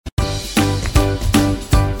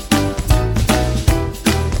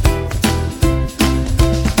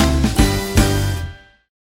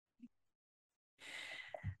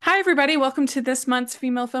everybody. Welcome to this month's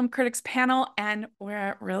Female Film Critics panel. And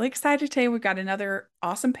we're really excited today. We've got another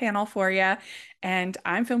awesome panel for you. And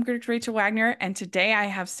I'm film critic Rachel Wagner. And today I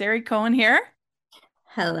have Sari Cohen here.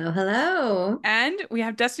 Hello, hello. And we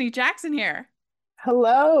have Destiny Jackson here.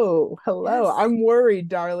 Hello, hello. Yes. I'm worried,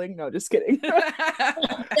 darling. No, just kidding.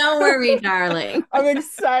 Don't worry, darling. I'm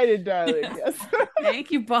excited, darling. Yes.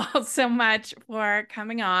 Thank you both so much for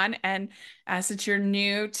coming on. And since you're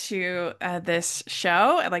new to this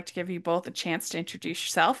show, I'd like to give you both a chance to introduce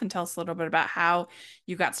yourself and tell us a little bit about how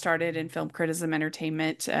you got started in film criticism,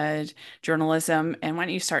 entertainment, journalism. And why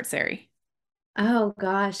don't you start, Sari? Oh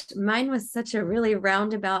gosh, mine was such a really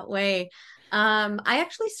roundabout way. I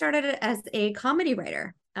actually started as a comedy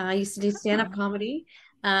writer. I used to do stand-up comedy,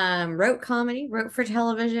 wrote for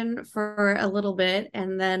television for a little bit,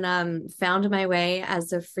 and then found my way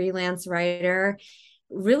as a freelance writer.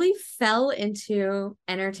 Really fell into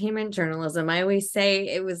entertainment journalism. I always say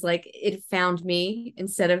it was like it found me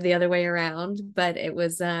instead of the other way around, but it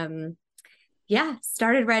was yeah,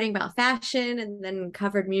 started writing about fashion and then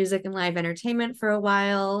covered music and live entertainment for a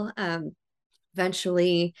while.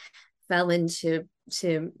 Eventually fell into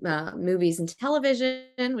movies and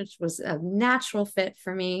television, which was a natural fit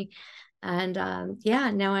for me. And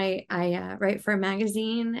yeah, now I write for a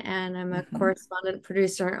magazine, and I'm a Mhm. correspondent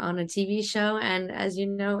producer on a TV show, and as you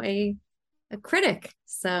know, a critic. Yeah,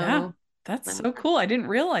 So that's uh, so cool. I didn't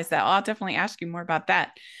realize that. I'll definitely ask you more about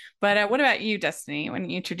that. But what about you, Destiny, when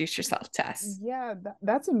you introduce yourself to us? Yeah,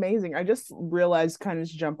 that's amazing. I just realized, kind of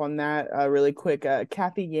to jump on that really quick.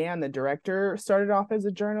 Kathy Yan, the director, started off as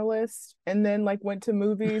a journalist and then like went to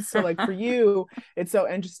movies. So like for you, it's so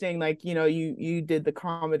interesting. Like, you did the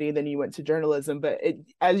comedy, then you went to journalism, but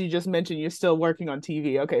as you just mentioned, you're still working on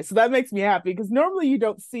TV. Okay, so that makes me happy because normally you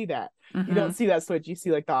don't see that. You Hmm. don't see that switch. You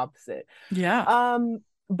see like the opposite. Yeah. Um,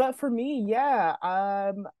 but for me, yeah,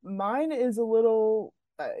 mine is a little,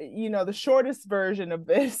 the shortest version of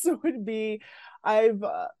this would be, I've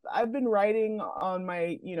been writing on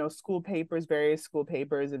my, school papers, various school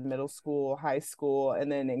papers in middle school, high school,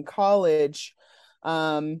 and then in college.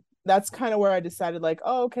 That's kind of where I decided, like,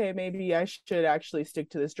 oh, okay, maybe I should actually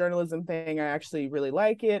stick to this journalism thing. I actually really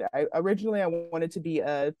like it. I wanted to be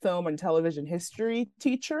a film and television history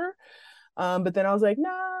teacher. But then I was like,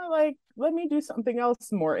 nah, like, let me do something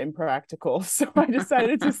else more impractical. So I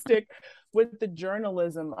decided to stick with the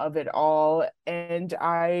journalism of it all. And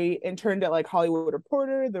I interned at like Hollywood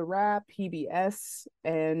Reporter, The Wrap, PBS.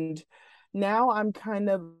 And now I'm kind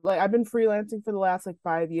of like, I've been freelancing for the last like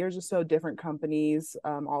 5 years or so, different companies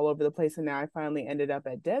all over the place. And now I finally ended up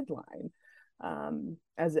at Deadline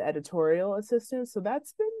as an editorial assistant. So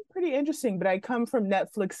that's been pretty interesting. But I come from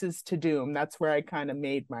Netflix's To Doom. That's where I kind of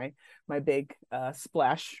made my big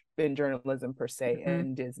splash in journalism per se Hmm.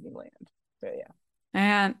 in Disneyland. But yeah.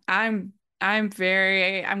 And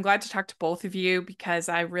I'm glad to talk to both of you because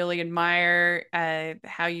I really admire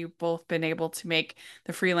how you've both been able to make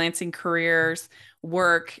the freelancing careers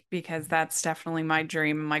work because that's definitely my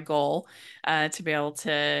dream and my goal to be able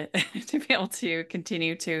to to be able to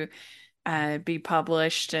continue to be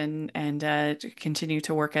published and to continue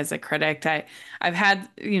to work as a critic. I've had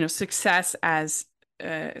success as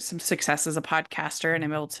some success as a podcaster, and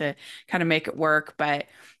I'm able to kind of make it work. But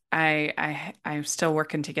I'm still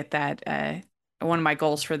working to get that. One of my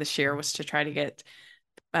goals for this year was to try to get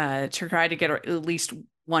at least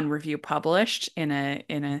one review published in a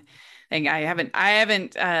thing. I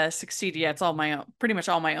haven't succeeded yet. It's all my own, pretty much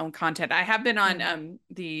all my own content. I have been on Mm.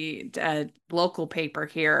 the local paper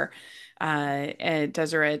here at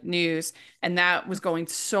Deseret News, and that was going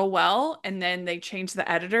so well. And then they changed the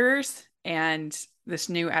editors, and this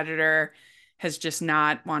new editor has just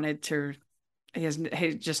not wanted to he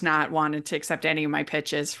just not wanted to accept any of my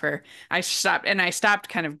pitches for I stopped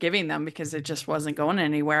kind of giving them because it just wasn't going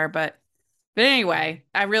anywhere. But anyway,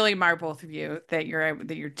 I really admire both of you that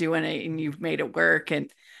you're doing it and you've made it work, and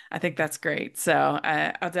I think that's great. So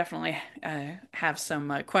I'll definitely have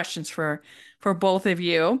some questions for both of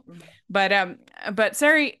you. But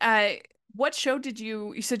Sari, what show did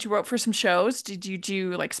you said you wrote for some shows? Did you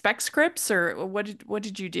do like spec scripts or what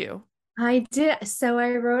did you do? I did. So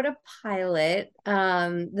I wrote a pilot.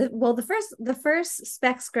 The first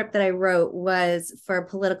spec script that I wrote was for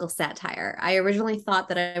political satire. I originally thought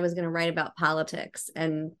that I was going to write about politics,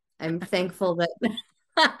 and I'm thankful that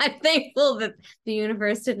I'm thankful that the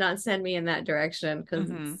universe did not send me in that direction because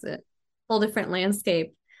Hmm. it's a whole different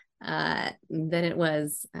landscape than it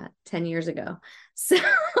was 10 years ago. So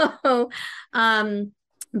um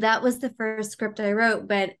that was the first script I wrote,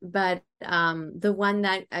 but the one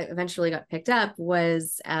that eventually got picked up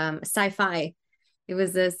was sci-fi. It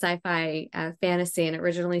was a sci-fi fantasy, and it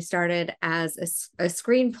originally started as a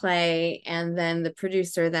screenplay, and then the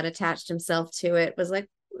producer that attached himself to it was like,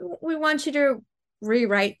 we want you to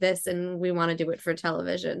rewrite this, and we want to do it for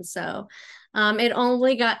television. So it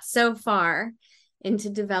only got so far into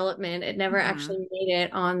development. It never actually made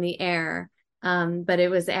it on the air. But it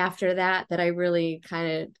was after that that I really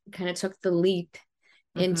kind of took the leap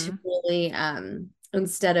into really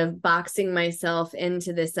instead of boxing myself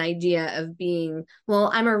into this idea of being, well,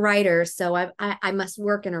 I'm a writer, so I must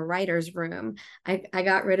work in a writer's room. I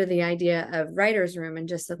got rid of the idea of writer's room and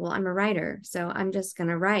just said, well, I'm a writer, so I'm just going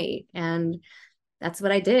to write. And that's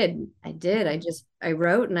what I did. I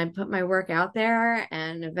wrote and I put my work out there.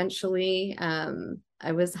 And eventually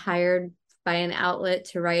I was hired by an outlet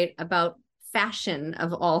to write about fashion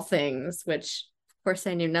of all things, which of course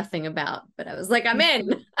I knew nothing about, but I was like, I'm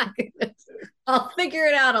in. I'll figure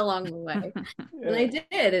it out along the way. Yeah. And I did.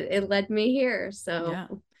 It led me here. So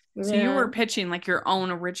So you were pitching like your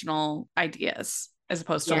own original ideas as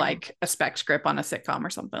opposed to like a spec script on a sitcom or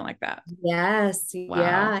something like that. Yes. Wow.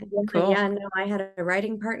 Yeah. Cool. Yeah. No, I had a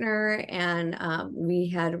writing partner, and we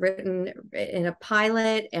had written in a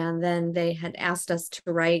pilot, and then they had asked us to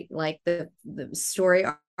write like the story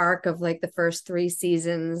arc of like the first 3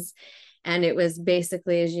 seasons. And it was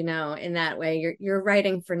basically, as you know, in that way, you're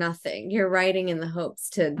writing for nothing. You're writing in the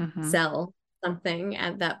hopes to sell something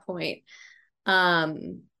at that point.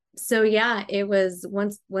 So yeah, it was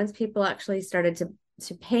once people actually started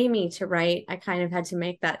to pay me to write, I kind of had to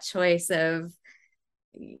make that choice of,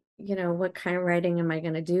 what kind of writing am I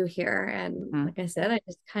going to do here? And like I said,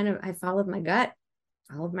 I followed my gut,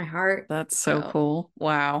 followed my heart. That's so cool.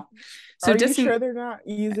 Wow. So are you sure they're not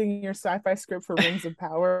using your sci-fi script for Rings of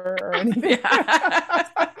Power or anything?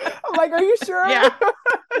 I'm like, are you sure? Yeah.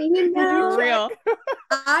 Real.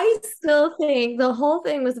 I still think the whole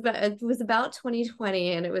thing was about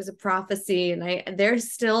 2020, and it was a prophecy, and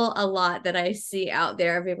there's still a lot that I see out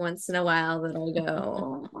there every once in a while that I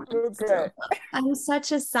go, okay. I'm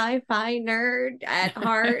such a sci-fi nerd at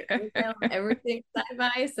heart. Everything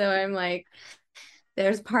sci-fi, so I'm like,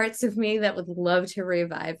 there's parts of me that would love to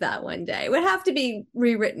revive that one day. It would have to be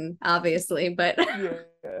rewritten, obviously, but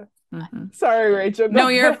Sorry, Rachel. No,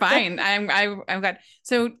 you're fine. I'm glad.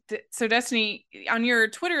 So Destiny, on your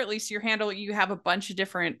Twitter, at least your handle, you have a bunch of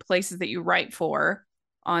different places that you write for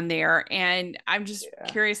on there. And I'm just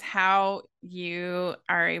curious how you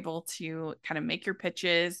are able to kind of make your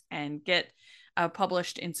pitches and get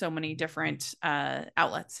published in so many different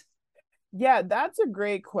outlets. Yeah, that's a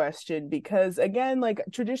great question, because again, like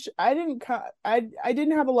tradition, I didn't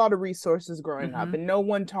have a lot of resources growing up, and no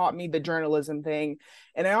one taught me the journalism thing.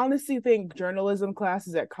 And I honestly think journalism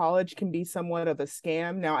classes at college can be somewhat of a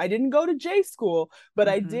scam. Now, I didn't go to J school, but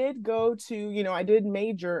I did go to,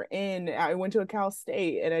 I went to a Cal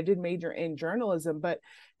State, and I did major in journalism, but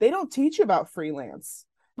they don't teach you about freelance.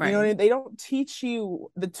 Right. They don't teach you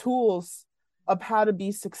the tools of how to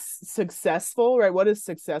be successful, right? What is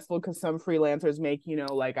successful? Because some freelancers make,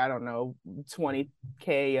 like, I don't know, 20K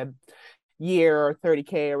a year or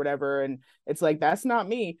 30K or whatever. And it's like, that's not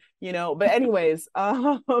me, but anyways,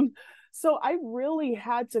 so I really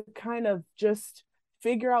had to kind of just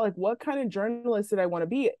figure out like, what kind of journalist did I want to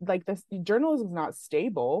be? Like, this journalism is not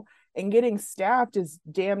stable, and getting staffed is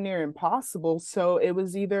damn near impossible. So it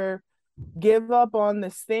was either give up on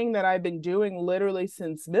this thing that I've been doing literally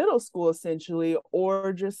since middle school, essentially,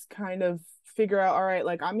 or just kind of figure out, all right,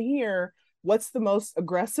 like, I'm here, what's the most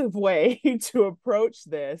aggressive way to approach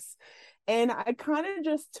this? And I kind of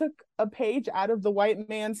just took a page out of the white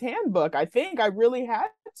man's handbook. I think I really had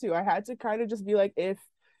to kind of just be like, if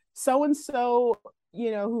so-and-so,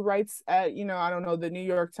 who writes at, I don't know, the New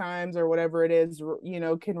York Times or whatever it is,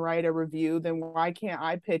 can write a review, then why can't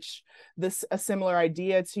I pitch a similar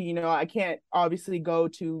idea to, I can't obviously go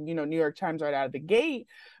to, New York Times right out of the gate,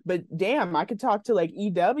 but damn, I could talk to like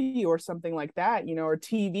EW or something like that, or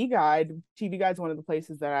TV Guide. TV Guide's one of the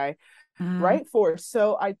places that I write for.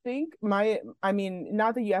 So I think not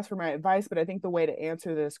that you asked for my advice, but I think the way to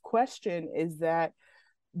answer this question is that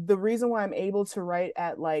the reason why I'm able to write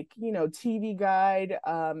at like, TV Guide,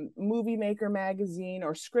 Movie Maker magazine,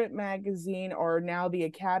 or Script magazine, or now the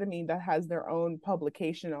Academy that has their own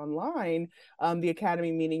publication online, the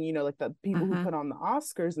Academy meaning, like the people who put on the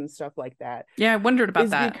Oscars and stuff like that. Yeah, I wondered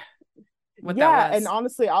about that. What that was. And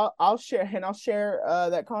honestly, I'll share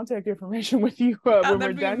that contact information with you when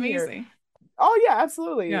we're done amazing. Here. Oh yeah,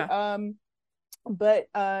 absolutely. Yeah. But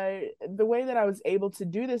the way that I was able to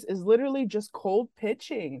do this is literally just cold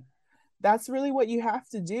pitching. That's really what you have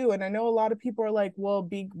to do. And I know a lot of people are like, well,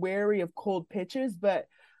 be wary of cold pitches, but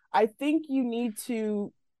I think you need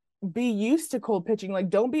to be used to cold pitching.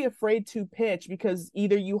 Like, don't be afraid to pitch, because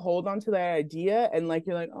either you hold on to that idea and like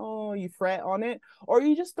you're like, oh, you fret on it, or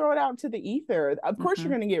you just throw it out to the ether. Of course you're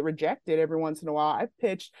going to get rejected every once in a while. I've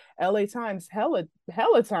pitched LA Times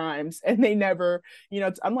hella times, and they never,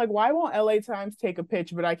 I'm like, why won't LA Times take a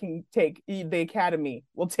pitch, but I can take the Academy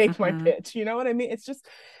will take my pitch? You know what I mean?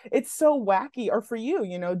 It's so wacky. Or for you,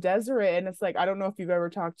 Deseret, and it's like, I don't know if you've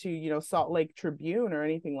ever talked to Salt Lake Tribune or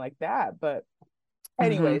anything like that, but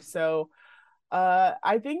anyway, so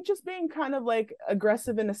I think just being kind of like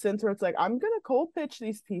aggressive in a sense where it's like, I'm gonna cold pitch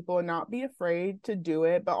these people and not be afraid to do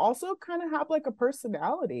it, but also kind of have like a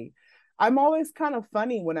personality. I'm always kind of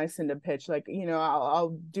funny when I send a pitch, like,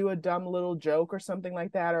 I'll do a dumb little joke or something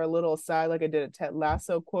like that, or a little aside, like I did a Ted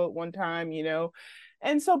Lasso quote one time,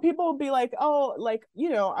 and so people will be like, oh, like,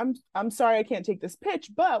 I'm sorry I can't take this pitch,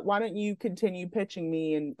 but why don't you continue pitching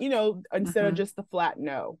me, and instead of just the flat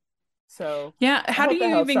no. So yeah, how do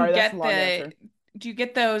you even Sorry, get do you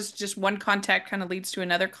get those, just one contact kind of leads to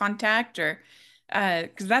another contact, or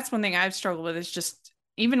because that's one thing I've struggled with, is just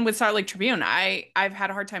even with Salt Lake Tribune, I've had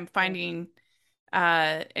a hard time finding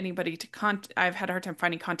anybody to I've had a hard time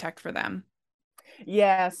finding contact for them.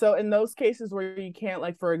 Yeah, so in those cases where you can't,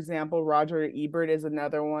 like, for example, Roger Ebert is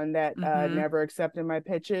another one that never accepted my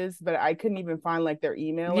pitches, but I couldn't even find like their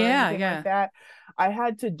email or anything like that. I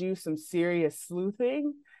had to do some serious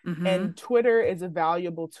sleuthing. And Twitter is a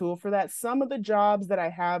valuable tool for that. Some of the jobs that I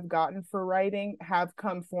have gotten for writing have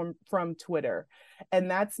come from Twitter. And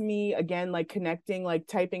that's me, again, like connecting, like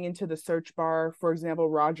typing into the search bar, for example,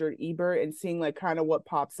 Roger Ebert, and seeing like kind of what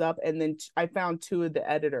pops up. And then I found two of the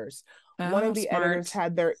editors. One of the editors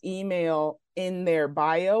had their email in their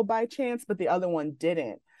bio by chance, but the other one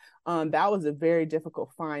didn't. That was a very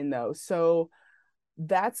difficult find, though. So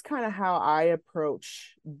that's kind of how I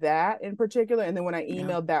approach that in particular. And then when I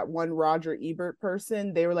emailed that one Roger Ebert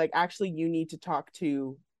person, they were like, actually, you need to talk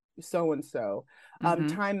to so-and-so.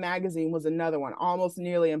 Time Magazine was another one, almost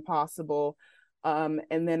nearly impossible.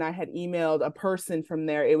 And then I had emailed a person from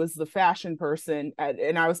there. It was the fashion person,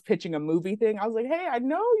 and I was pitching a movie thing. I was like, hey, I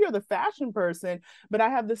know you're the fashion person, but I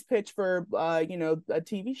have this pitch for a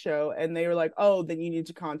TV show. And they were like, oh, then you need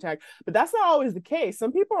to contact. But that's not always the case.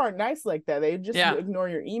 Some people aren't nice like that. They just ignore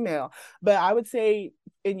your email. But I would say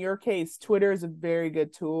in your case, Twitter is a very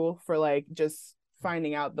good tool for like just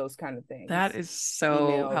finding out those kind of things. That is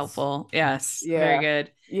so helpful. Yes. Very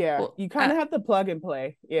good. Yeah. Well, you kind of have to plug and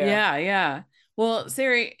play. Yeah. Well,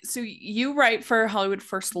 Sari, so you write for Hollywood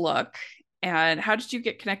First Look, and how did you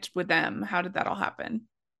get connected with them? How did that all happen?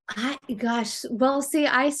 Well, see,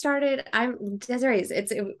 I'm Desiree's.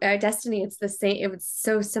 It's Destiny. It's the same. It was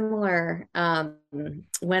so similar.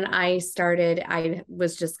 When I started, I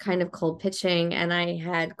was just kind of cold pitching, and I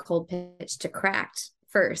had cold pitched to Cracked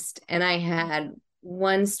first, and I had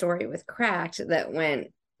one story with Cracked that went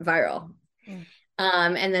viral.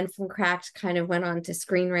 And then from Cracked kind of went on to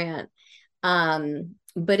Screen Rant.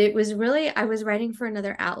 But it was really, I was writing for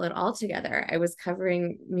another outlet altogether. I was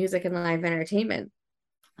covering music and live entertainment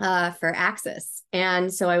for Axis.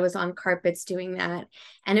 And so I was on carpets doing that.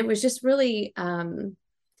 And it was just really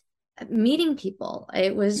meeting people.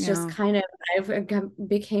 It was just kind of, I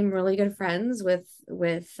became really good friends with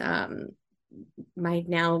my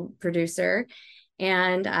now producer.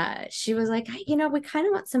 And she was like, we kind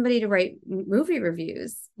of want somebody to write movie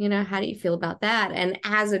reviews. How do you feel about that? And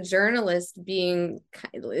as a journalist, being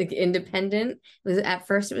kind of like independent, at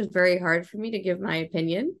first it was very hard for me to give my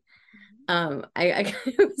opinion. I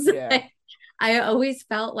always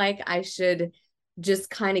felt like I should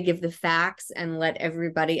just kind of give the facts and let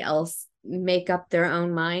everybody else make up their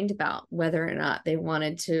own mind about whether or not they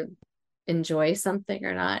wanted to enjoy something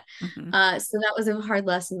or not. So that was a hard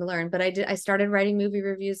lesson to learn, but I started writing movie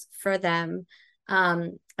reviews for them.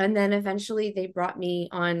 And then eventually they brought me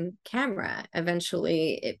on camera.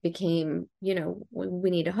 Eventually it became, we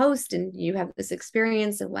need a host and you have this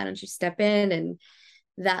experience, and why don't you step in? And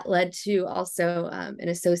that led to also an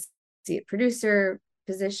associate producer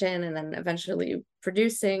position, and then eventually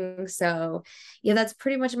producing. So yeah, that's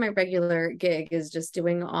pretty much my regular gig, is just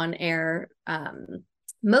doing on air,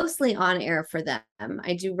 mostly on air for them.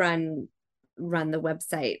 I do run the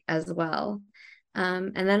website as well.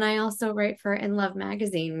 And then I also write for In Love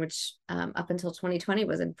magazine, which up until 2020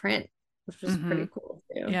 was in print, which was pretty cool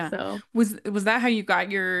too. Yeah. So was that how you got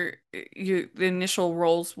the initial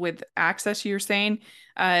roles with Access, you were saying,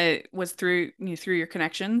 was through your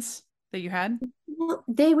connections that you had? Well,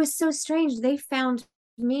 they was so strange. They found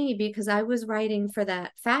me because I was writing for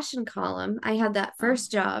that fashion column. I had that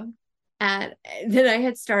first job that I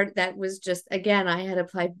had started. That was just, again, I had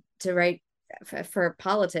applied to write for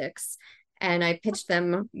politics, and I pitched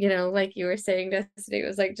them, like you were saying, Destiny, it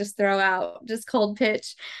was like just throw out, just cold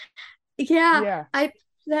pitch. Yeah, Yeah. I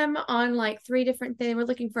pitched them on like three different things. They were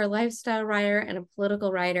looking for a lifestyle writer and a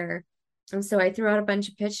political writer. And so I threw out a bunch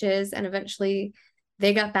of pitches, and eventually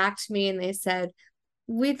they got back to me and they said,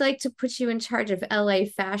 we'd like to put you in charge of LA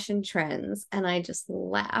fashion trends. And I just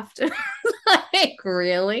laughed. Like,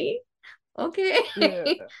 really? Okay.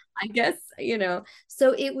 Yeah. I guess,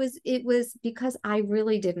 so it was because I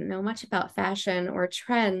really didn't know much about fashion or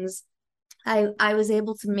trends. I was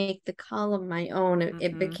able to make the column my own.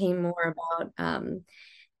 It became more about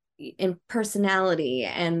in personality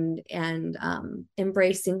and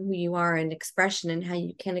embracing who you are and expression, and how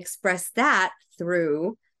you can express that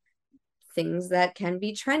through things that can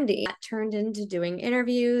be trendy. That turned into doing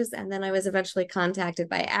interviews, and then I was eventually contacted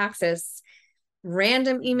by Axis,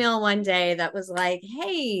 random email one day that was like,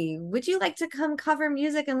 hey, would you like to come cover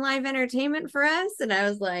music and live entertainment for us? And I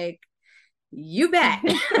was like, you bet.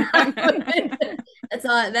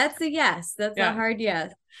 That's a yes. That's a hard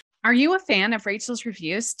yes. Are you a fan of Rachel's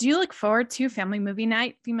Reviews? Do you look forward to Family Movie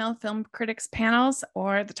Night, Female Film Critics panels,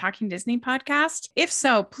 or the Talking Disney podcast? If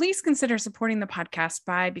so, please consider supporting the podcast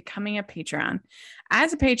by becoming a Patreon.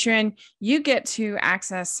 As a patron, you get to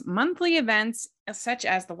access monthly events such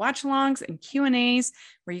as the watch-alongs and Q&As,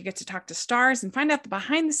 where you get to talk to stars and find out the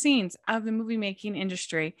behind the scenes of the movie making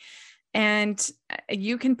industry. And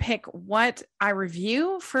you can pick what I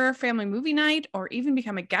review for Family Movie Night, or even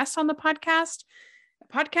become a guest on the podcast.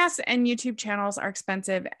 Podcasts and YouTube channels are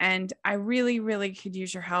expensive, and I really, really could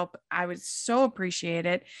use your help. I would so appreciate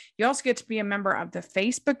it. You also get to be a member of the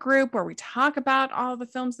Facebook group where we talk about all the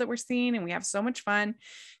films that we're seeing, and we have so much fun.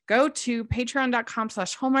 Go to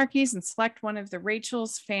patreon.com/Hallmarkies and select one of the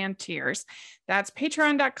Rachel's fan tiers. That's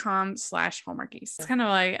patreon.com/Hallmarkies. It's kind of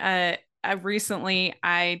like recently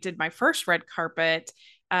I did my first red carpet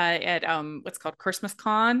at what's called Christmas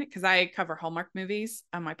Con, because I cover Hallmark movies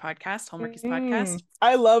on my podcast, Hallmarkies podcast.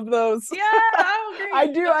 I love those. Yeah, oh, great. I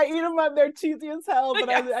do. I eat them up. They're cheesy as hell, but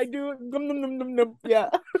yes. I do. Yeah.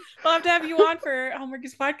 We'll have to have you on for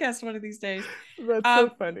Hallmarkies podcast one of these days. That's so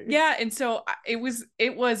funny. Yeah, and so it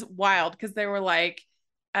was wild, because they were like,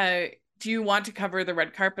 do you want to cover the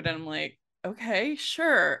red carpet? And I'm like, okay,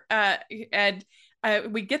 sure. And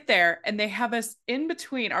we get there, and they have us in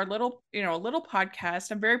between our little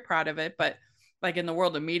podcast. I'm very proud of it, but like in the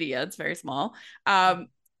world of media, it's very small.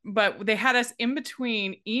 But they had us in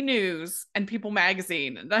between E! News and People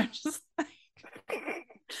Magazine, and I'm just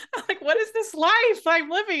like, what is this life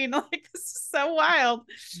I'm living? Like, this is so wild.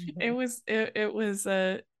 It was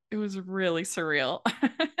really surreal.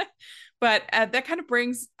 But that kind of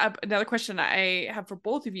brings up another question I have for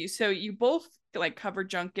both of you. So you both like cover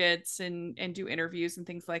junkets and do interviews and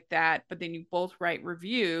things like that, but then you both write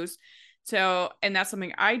reviews. So, and that's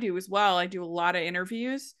something I do as well. I do a lot of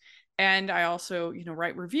interviews, and I also,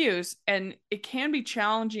 write reviews, and it can be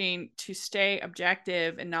challenging to stay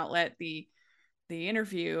objective and not let the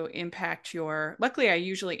interview impact your. Luckily, I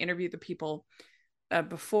usually interview the people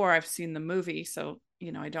before I've seen the movie, so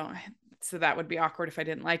I don't. So that would be awkward if I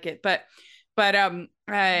didn't like it. But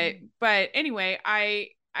anyway, I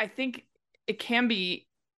think it can be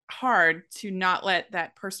hard to not let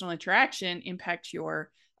that personal interaction impact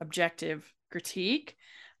your objective critique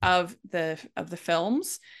of the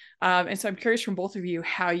films. And so I'm curious from both of you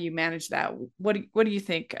how you manage that. What do you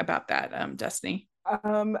think about that, Destiny?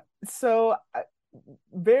 So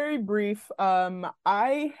very brief.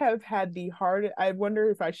 I have had the hard. I wonder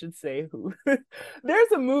if I should say who.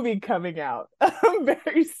 There's a movie coming out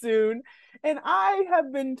very soon, and I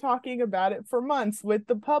have been talking about it for months with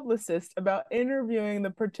the publicist about interviewing the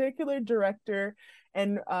particular director,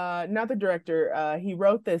 and not the director. He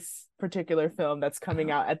wrote this particular film that's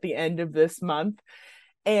coming out at the end of this month,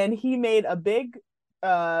 and he made a big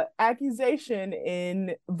accusation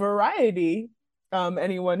in Variety.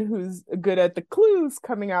 Anyone who's good at the clues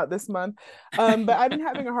coming out this month. But I've been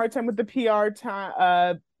having a hard time with the PR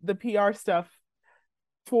stuff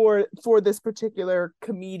for this particular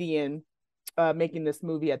comedian making this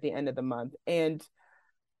movie at the end of the month. And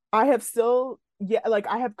I have still,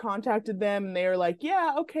 I have contacted them, and they're like,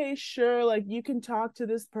 yeah, okay, sure. Like, you can talk to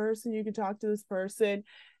this person,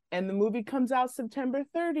 And the movie comes out September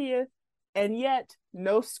 30th, and yet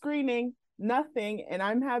no screening, nothing. And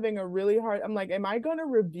I'm having a really hard, I'm like, am I going to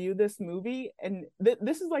review this movie? And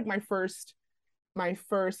this is like my first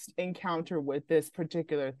encounter with this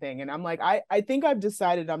particular thing. And I'm like, I think I've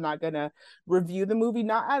decided I'm not going to review the movie,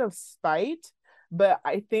 not out of spite, but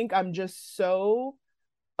I think I'm just so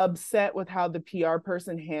upset with how the PR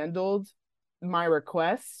person handled my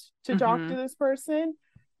request to talk to this person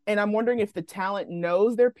and I'm wondering if the talent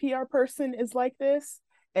knows their PR person is like this.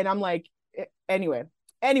 And I'm like, anyway,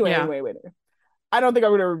 Yeah. I don't think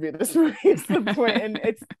I'm gonna review this movie. It's the point,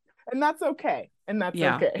 and that's okay, and that's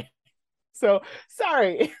Yeah. okay. So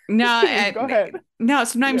sorry. No, Please, go ahead. no,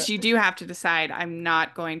 sometimes Yeah. you do have to decide. I'm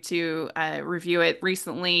not going to review it.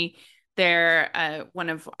 Recently, there one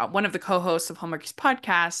of the co-hosts of Hallmarkies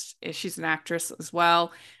podcast, she's an actress as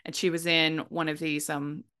well, and she was in one of these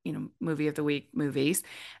movie of the week movies,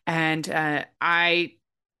 and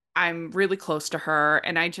I'm really close to her,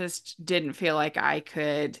 and I just didn't feel like I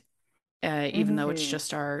could, even though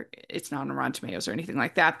Mm-hmm. it's not on Rotten Tomatoes or anything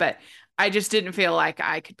like that, but I just didn't feel like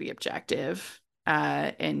I could be objective.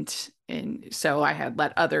 And so I had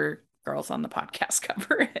let other girls on the podcast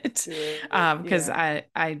cover it. Because Yeah.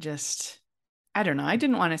 I don't know, I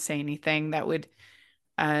didn't want to say anything that would,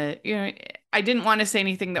 I didn't want to say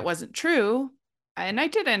anything that wasn't true. And I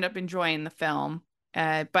did end up enjoying the film.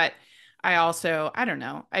 But I don't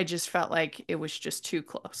know, I just felt like it was just too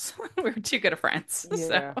close. We were too good of friends. So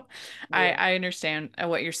Yeah. Yeah. I understand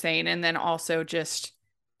what you're saying. And then also just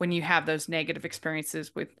when you have those negative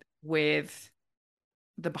experiences with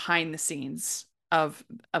the behind the scenes of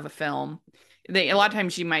a film, a lot of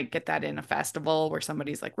times you might get that in a festival where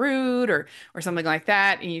somebody's like rude or something like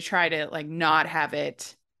that, and you try to like not have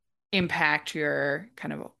it impact your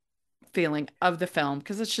kind of feeling of the film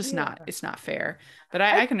because Yeah. it's not fair. But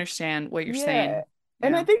I I can understand what you're Yeah. saying.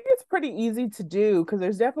 And I Yeah. think it's pretty easy to do because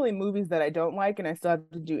there's definitely movies that I don't like and I still have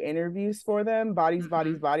to do interviews for them. Bodies,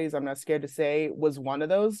 Bodies, Hmm. Bodies, I'm not scared to say was one of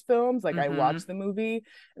those films. Like I Hmm. watched the movie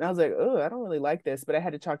and I was like, oh, I don't really like this, but I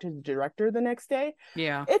had to talk to the director the next day.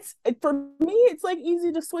 Yeah. For me, it's like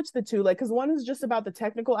easy to switch the two. Like, because one is just about the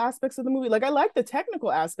technical aspects of the movie. Like, I like the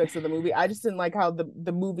technical aspects of the movie. I just didn't like how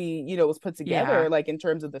the movie, was put Yeah. together, like in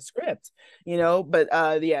terms of the script,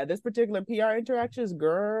 But yeah, this particular PR interactions,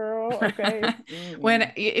 girl, okay. When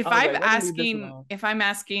Mm-mm. I was like, let me leave this alone. if I'm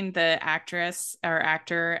asking the actress or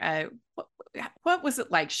actor, what was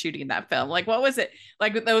it like shooting that film? Like, what was it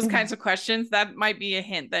like with those kinds of questions? That might be a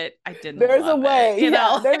hint that I didn't There's a love it, way. you Yeah,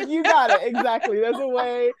 know? there you got it. Exactly. There's a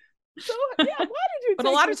way. So yeah, why did you But a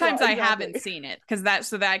take lot of this long? times I haven't Exactly. seen it because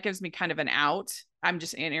that gives me kind of an out. I'm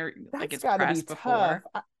just like That's it's got to be pressed tough. before.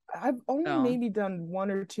 I've only So, maybe done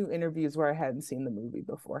one or two interviews where I hadn't seen the movie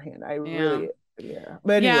beforehand. I yeah. really, yeah.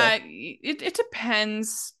 But anyway, Yeah, it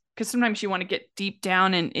depends because sometimes you want to get deep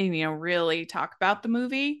down and really talk about the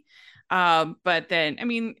movie. But then I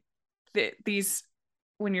mean these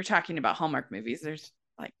when you're talking about Hallmark movies, there's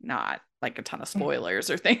like not like a ton of spoilers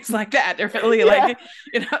or things like that. They're really yeah.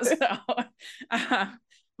 like so. Uh,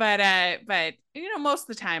 but most of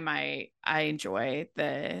the time I enjoy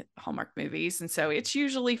the Hallmark movies, and so it's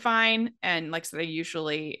usually fine. And like I said, I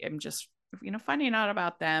usually am just finding out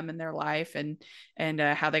about them and their life and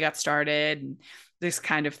how they got started and this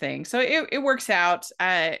kind of thing. So it works out.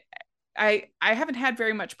 I haven't had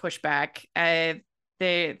very much pushback.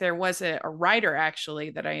 There was a writer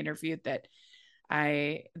actually that I interviewed that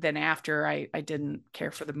I didn't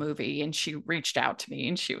care for the movie, and she reached out to me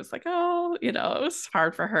and she was like, oh, it was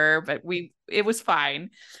hard for her, but it was fine.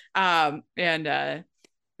 And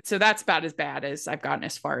so that's about as bad as I've gotten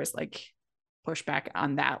as far as like pushback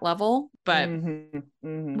on that level. But Mm-hmm.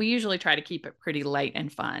 Mm-hmm. we usually try to keep it pretty light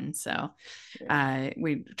and fun. So Yeah.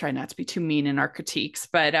 we try not to be too mean in our critiques.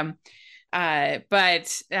 But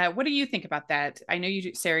what do you think about that? I know you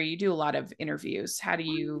do, Sarah, you do a lot of interviews. How do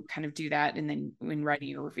you kind of do that? And then when writing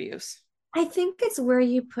your reviews? I think it's where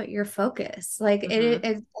you put your focus. Like Mm-hmm.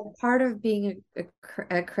 it's part of being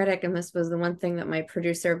a critic. And this was the one thing that my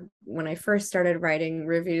producer, when I first started writing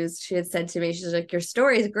reviews, she had said to me, she's like, your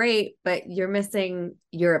story is great, but you're missing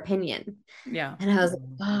your opinion. Yeah. And I was like,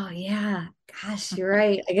 oh yeah, gosh, you're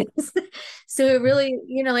right. I guess. So it really,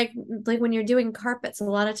 like when you're doing carpets, a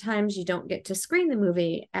lot of times you don't get to screen the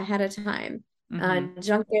movie ahead of time. Mm-hmm.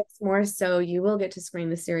 Junkets more so you will get to screen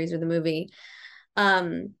the series or the movie.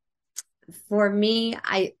 For me,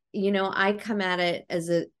 I come at it as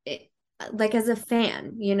as a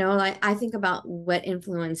fan, like I think about what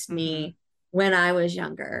influenced Mm-hmm. me when I was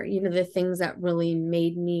younger, the things that really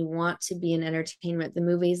made me want to be in entertainment, the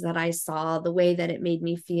movies that I saw, the way that it made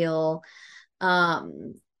me feel.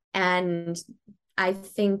 Um, and I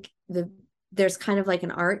think there's kind of like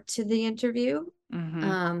an art to the interview, Mm-hmm.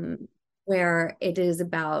 um, where it is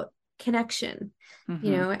about connection.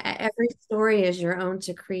 Mm-hmm. Every story is your own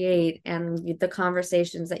to create, and the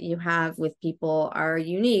conversations that you have with people are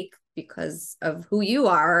unique because of who you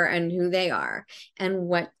are and who they are and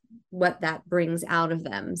what that brings out of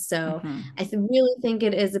them. So Mm-hmm. really think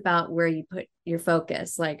it is about where you put your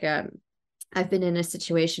focus. Like I've been in a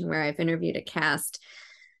situation where I've interviewed a cast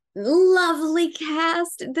lovely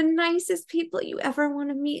cast, the nicest people you ever want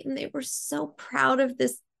to meet, and they were so proud of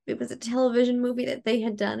this. It was a television movie that they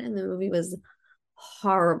had done, and the movie was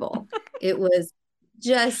horrible. It was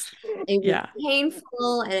just, it was Yeah.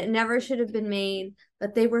 painful, and it never should have been made,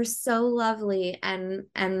 but they were so lovely, and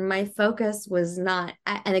my focus was not,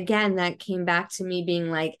 and again, that came back to me being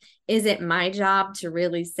like, is it my job to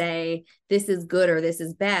really say this is good or this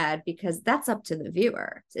is bad? Because that's up to the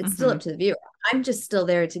viewer. It's still up to the viewer. I'm just still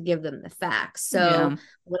there to give them the facts. So Yeah.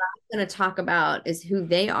 what I'm going to talk about is who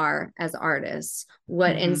they are as artists,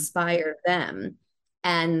 what inspired them,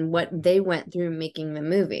 and what they went through making the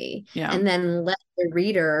movie. Yeah. And then let the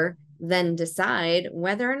reader then decide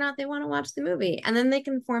whether or not they want to watch the movie. And then they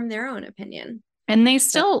can form their own opinion. And they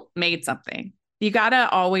still made something. You got to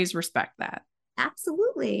always respect that.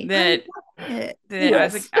 Absolutely. That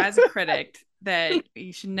Yes. as a critic, that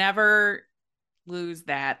you should never lose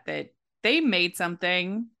that they made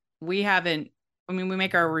something. We haven't, I mean, we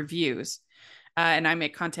make our reviews, and I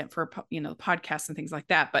make content for, podcasts and things like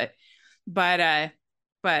that.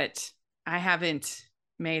 But I haven't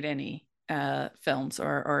made any films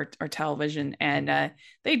or television, and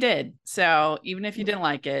they did. So even if you didn't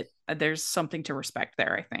like it, there's something to respect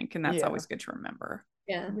there, I think. And that's always good to remember.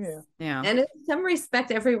 Yes. Yeah. And in some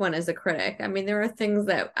respect, everyone is a critic. I mean, there are things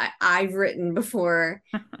that I've written before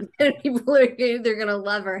that people are either going to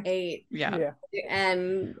love or hate. Yeah.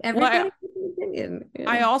 And everybody has an opinion.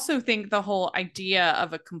 I also think the whole idea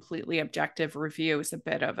of a completely objective review is a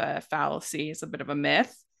bit of a fallacy, is a bit of a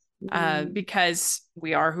myth, because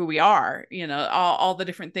we are who we are. All the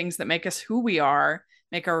different things that make us who we are,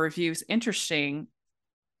 make our reviews interesting,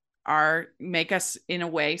 make us in a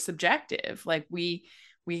way subjective. Like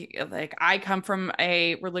I come from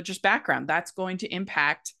a religious background. That's going to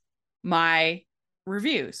impact my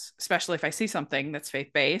reviews, especially if I see something that's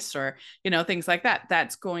faith-based or, things like that.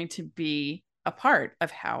 That's going to be a part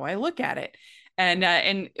of how I look at it.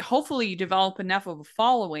 And hopefully you develop enough of a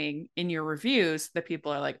following in your reviews that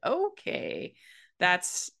people are like, okay,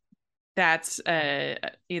 that's either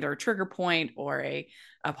a trigger point or a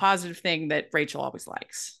positive thing that Rachel always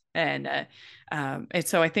likes. And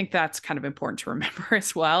so I think that's kind of important to remember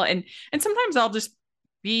as well. And sometimes I'll just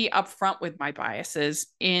be upfront with my biases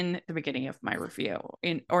in the beginning of my review,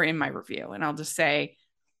 in my review, and I'll just say,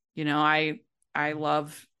 I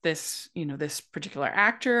love this, this particular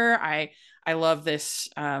actor. I love this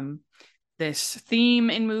this theme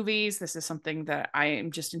in movies. This is something that I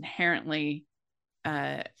am just inherently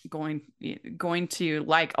going to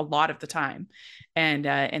like a lot of the time, and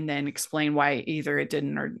then explain why either it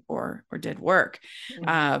didn't or did work.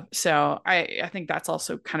 So I think that's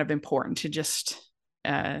also kind of important to just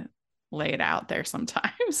lay it out there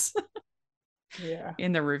sometimes.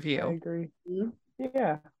 In the review. I agree.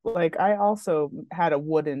 Yeah, like I also had a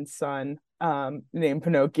wooden son named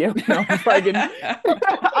Pinocchio. No,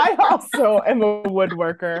 I also am a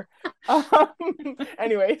woodworker.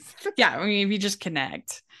 Anyways. Yeah, I mean, if you just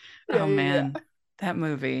connect. That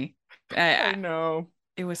movie. I know.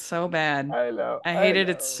 It was so bad. I know. I hated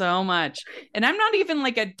it so much. And I'm not even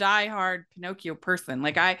like a diehard Pinocchio person.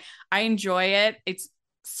 Like I enjoy it. It's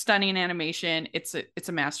stunning animation. It's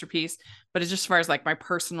a masterpiece. But it's just as far as like my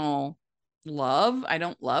personal love, I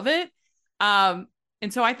don't love it. And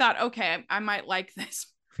so I thought, okay, I might like this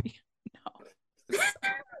movie. No.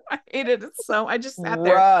 I hated it so. I just sat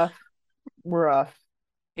there. Rough.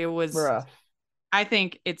 It was rough. I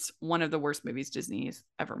think it's one of the worst movies Disney's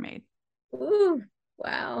ever made. Ooh,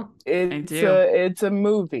 wow. It's a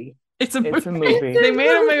movie. It's a movie. They made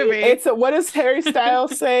a movie. What does Harry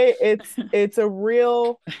Styles say? It's a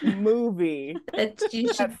real movie that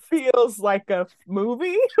feels like a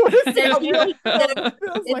movie. It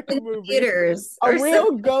feels like a movie. Theaters. A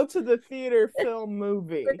real go to the theater film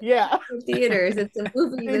movie. Yeah. Theaters. It's a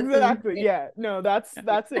movie. Exactly. Yeah. No, that's it.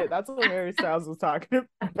 That's what Harry Styles was talking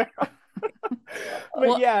about.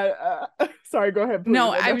 Sorry, go ahead, please.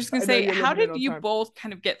 No, I was just gonna say, how did you both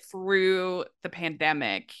kind of get through the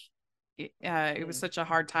pandemic? It was such a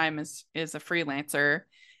hard time as a freelancer.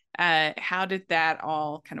 How did that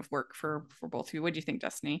all kind of work for both of you? What do you think,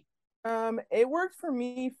 Destiny? It worked for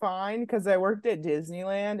me fine because I worked at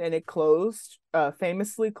Disneyland and it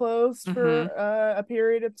famously closed for a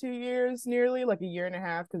period of 2 years, nearly like a year and a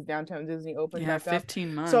half, because Downtown Disney opened back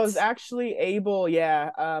 15 months. So I was actually able,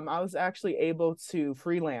 to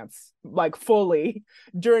freelance like fully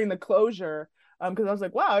during the closure, because I was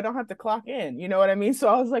like, wow, I don't have to clock in, you know what I mean? So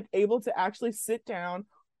I was like able to actually sit down,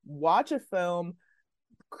 watch a film,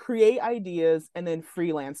 create ideas and then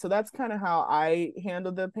freelance. So that's kind of how I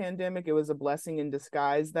handled the pandemic. It was a blessing in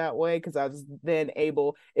disguise that way, because I was then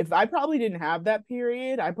able, if I probably didn't have that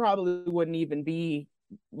period, I probably wouldn't even be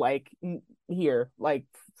like here, like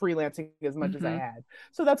freelancing as much as I had.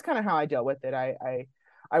 So that's kind of how I dealt with it.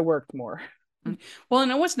 I worked more. Well,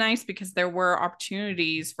 and it was nice because there were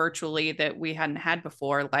opportunities virtually that we hadn't had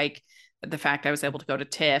before, like the fact I was able to go to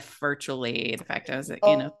TIFF virtually, the fact I was,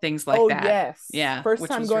 things like that. Yes. Yeah. First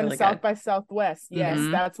time going really to South by Southwest. Yes.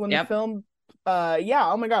 That's when the film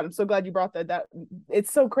yeah, oh my God, I'm so glad you brought that.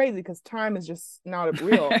 It's so crazy because time is just not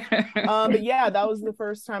real. But yeah, that was the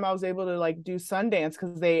first time I was able to like do Sundance,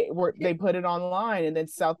 because they put it online, and then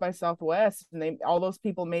South by Southwest, and all those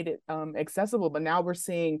people made it accessible. But now we're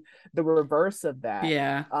seeing the reverse of that.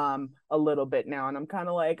 Yeah. A little bit now, and I'm kind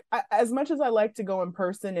of like, as much as I like to go in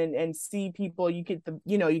person and see people, you get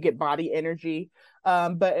you get body energy.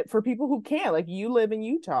 But for people who can't, like you live in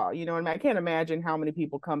Utah, and I can't imagine how many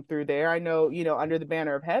people come through there. I know, Under the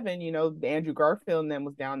Banner of Heaven, Andrew Garfield and them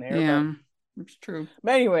was down there. Yeah, it's true.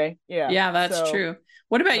 But anyway, yeah, that's true.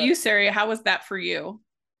 What about you, Sarah? How was that for you?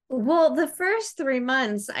 Well, the first 3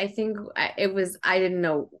 months, I think I didn't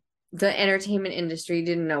know, the entertainment industry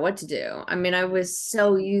didn't know what to do. I mean, I was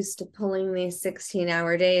so used to pulling these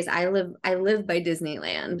 16-hour days. I live by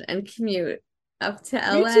Disneyland and commute up to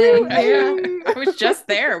LA. Me too. Yeah, I was just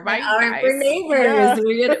there. Our neighbors.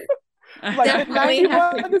 Yeah. Like the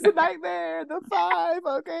 91 is a nightmare. The 5,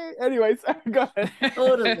 okay. Anyways, go ahead.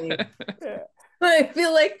 Totally. Yeah. But I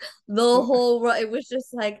feel like the whole, it was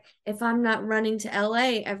just like, if I'm not running to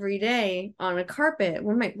LA every day on a carpet,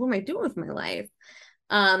 what am I doing with my life?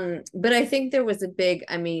 But I think there was a big,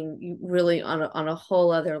 really on a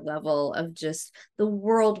whole other level of just the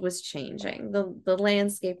world was changing, the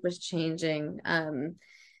landscape was changing.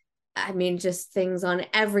 Just things on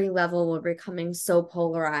every level were becoming so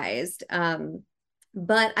polarized.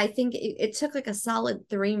 But I think it took like a solid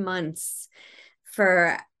 3 months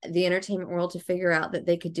for the entertainment world to figure out that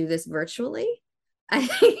they could do this virtually. I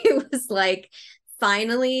think it was like,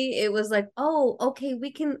 finally it was like, oh, okay,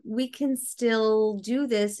 we can still do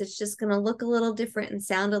this. It's just going to look a little different and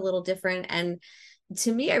sound a little different. And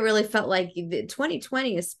to me, I really felt like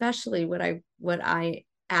 2020, especially what I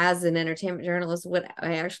as an entertainment journalist, what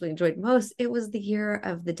I actually enjoyed most, it was the year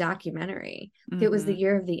of the documentary. It was the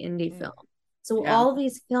year of the indie film. So all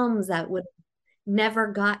these films that would never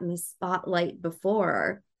gotten a spotlight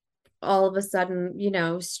before, all of a sudden,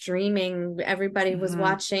 streaming, everybody was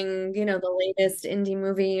watching, the latest indie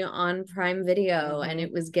movie on Prime Video, and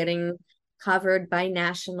it was getting covered by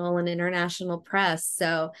national and international press.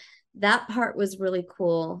 So that part was really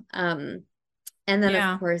cool. And then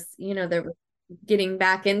of course, there was getting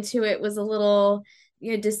back into it was a little,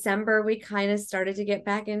 December, we kind of started to get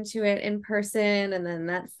back into it in person, and then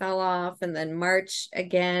that fell off, and then March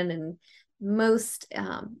again. And most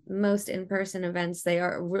in-person events,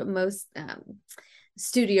 most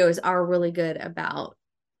studios are really good about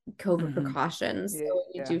COVID precautions, so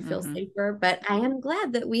you do feel safer. But I am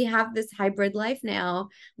glad that we have this hybrid life now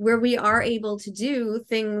where we are able to do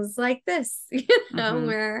things like this,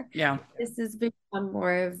 where this has become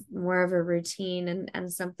more of a routine,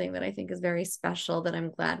 and something that I think is very special, that I'm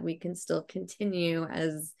glad we can still continue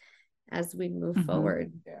as we move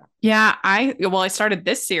forward. I started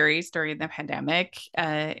this series during the pandemic,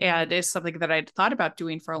 and it's something that I'd thought about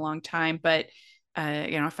doing for a long time, but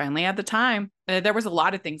I finally had the time. There was a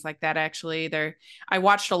lot of things like that, actually. I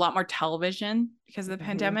watched a lot more television because of the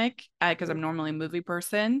pandemic, because I'm normally a movie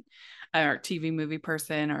person, or TV movie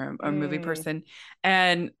person, or a movie person.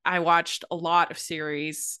 And I watched a lot of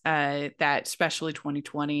series that, especially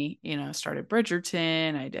 2020, started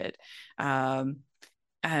Bridgerton. I did,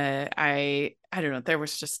 I don't know, there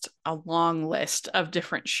was just a long list of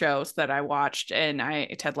different shows that I watched, and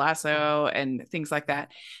Ted Lasso and things like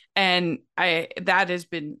that. And that has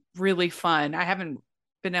been really fun. I haven't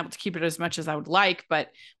been able to keep it as much as I would like, but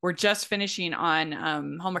we're just finishing on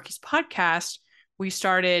Hallmarkies podcast. We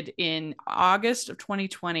started in August of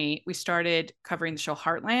 2020. We started covering the show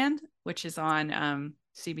Heartland, which is on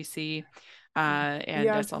CBC. And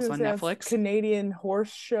that's also on Netflix. Canadian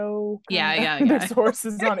horse show. Yeah. There's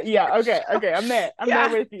horses on it. Yeah. Okay. I'm there. I'm there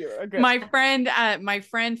with you. Okay. My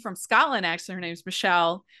friend from Scotland, actually, her name's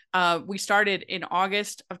Michelle. We started in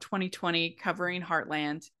August of 2020 covering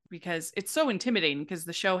Heartland, because it's so intimidating, because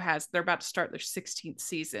the show they're about to start their 16th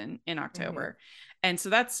season in October. And so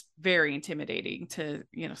that's very intimidating to,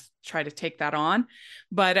 try to take that on.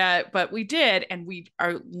 But we did, and we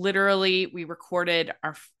recorded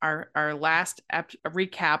our last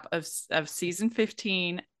recap of season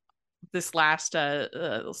 15 this last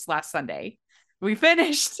Sunday. we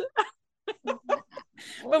finished.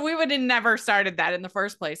 But we would have never started that in the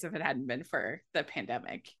first place if it hadn't been for the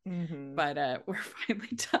pandemic. Mm-hmm. But we're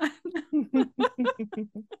finally done.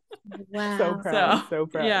 Wow. So proud. So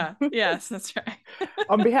proud. Yeah. Yes, that's right.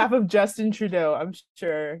 On behalf of Justin Trudeau, I'm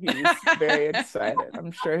sure he's very excited.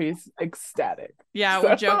 I'm sure he's ecstatic. Yeah,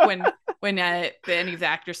 we joke when any of the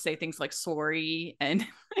actors say things like sorry and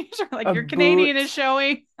like your Canadian is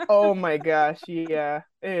showing. Oh my gosh, yeah.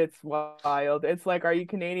 It's wild. It's like, are you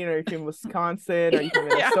Canadian? Are you from Wisconsin? Are you from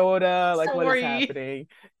Minnesota? Yeah. Like, sorry. what is happening?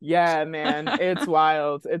 Yeah, man. It's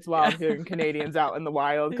wild. It's wild hearing Canadians out in the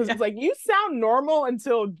wild. Because it's like, you sound normal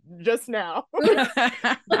until just now. Just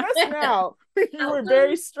now. You were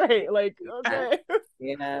very straight. Like, okay.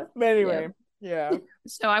 Yeah. But anyway, yeah.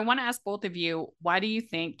 So I want to ask both of you, why do you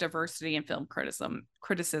think diversity in film criticism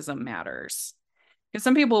matters? Because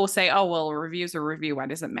some people will say, oh, well, a review's a review. Why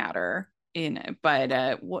does it matter?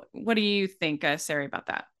 But what do you think, Sari, about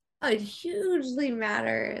that? It hugely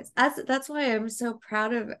matters. That's why I'm so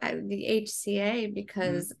proud of the HCA,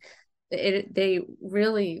 because they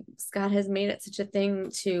really, Scott has made it such a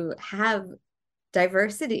thing to have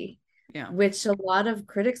diversity, which a lot of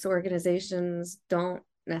critics organizations don't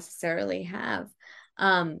necessarily have.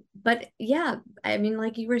 But yeah, I mean,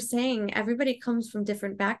 like you were saying, everybody comes from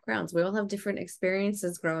different backgrounds. We all have different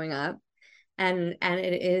experiences growing up, and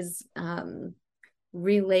it is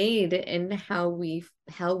relayed in how we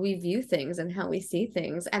view things and how we see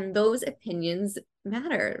things, and those opinions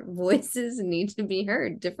matter. Voices need to be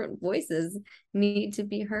heard. Different voices need to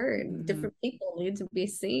be heard. Different people need to be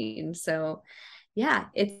seen. So yeah,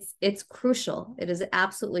 it's crucial. It is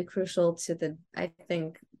absolutely crucial to the, I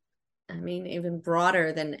think, I mean, even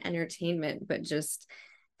broader than entertainment, but just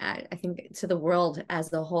I think to the world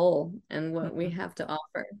as a whole and what we have to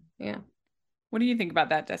offer. Yeah. What do you think about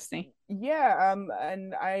that, Destiny? Yeah,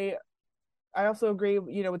 and I also agree,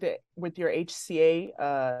 with your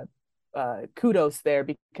HCA kudos there,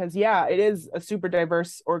 because it is a super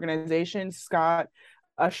diverse organization. Scott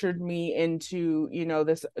ushered me into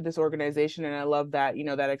this organization, and I love that,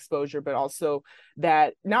 that exposure, but also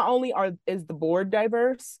that not only is the board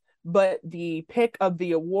diverse, but the pick of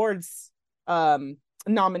the awards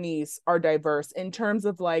nominees are diverse in terms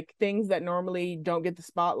of like things that normally don't get the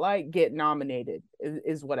spotlight get nominated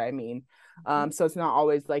is what I mean. So it's not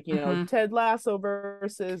always like, Ted Lasso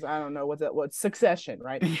versus, I don't know, what's Succession,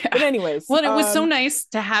 right? Yeah. But anyways. Well, it was so nice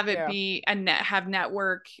to have it be have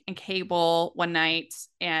network and cable one night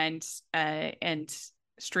and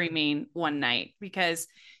streaming one night, because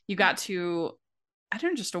you got to, I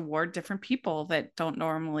don't know, just award different people that don't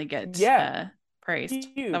normally get praised.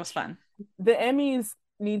 Huge. That was fun. The Emmys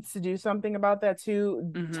needs to do something about that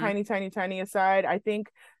too. Tiny aside, I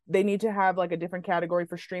think they need to have like a different category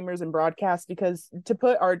for streamers and broadcast, because to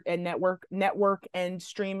put network and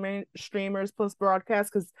streamers plus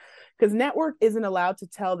broadcast, because network isn't allowed to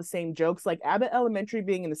tell the same jokes. Like Abbott Elementary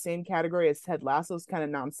being in the same category as Ted Lasso is kind of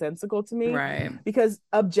nonsensical to me, right? Because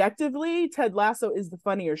objectively Ted Lasso is the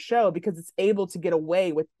funnier show because it's able to get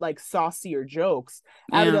away with like saucier jokes.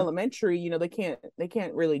 Abbott Elementary, they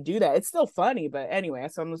can't really do that. It's still funny, but anyway,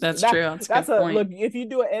 so true. That's a point. Look, if you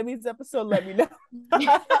do an Emmys episode, let me know.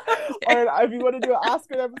 Or if you want to do an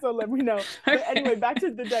Oscar episode, let me know. But anyway, back to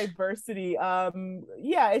the diversity.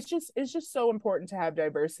 It's just so important to have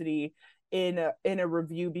diversity in a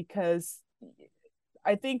review, because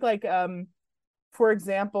I think like for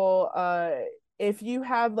example, if you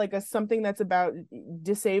have like something that's about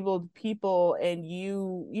disabled people, and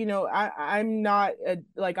I'm not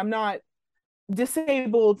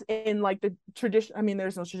disabled in like the tradition, I mean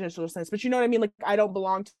there's no traditional sense, but you know what I mean, like I don't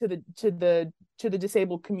belong to the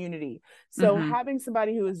disabled community. So having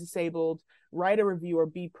somebody who is disabled write a review or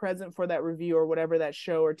be present for that review or whatever that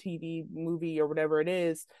show or TV movie or whatever it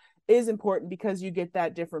is important, because you get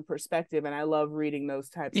that different perspective, and I love reading those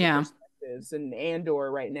types of perspectives. And Andor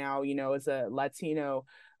right now is a Latino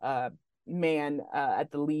man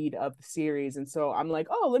at the lead of the series, and so I'm like,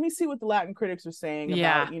 oh, let me see what the Latin critics are saying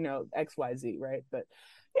about XYZ, right? But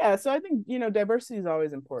so I think diversity is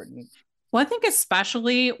always important. Well, I think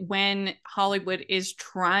especially when Hollywood is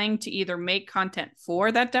trying to either make content for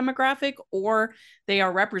that demographic or they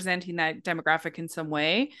are representing that demographic in some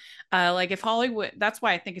way. Like if Hollywood, that's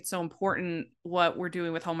why I think it's so important what we're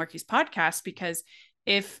doing with Hallmarkies podcast, because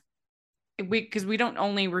because we don't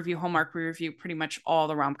only review Hallmark, we review pretty much all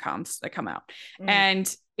the rom-coms that come out. And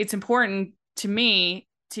it's important to me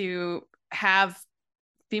to have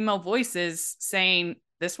female voices saying,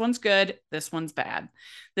 this one's good, this one's bad,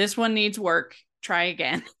 this one needs work, try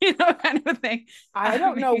again, you know, kind of a thing. I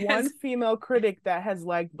don't know Because- one female critic that has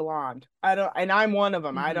liked Blonde. I don't, and I'm one of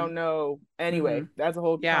them. I Mhm. don't know. Anyway, Mhm. that's a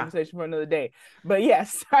whole Yeah. conversation for another day. But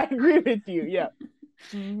yes, I agree with you. Yeah.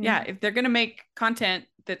 Mhm. Yeah, if they're going to make content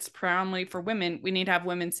that's predominantly for women, we need to have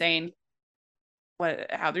women saying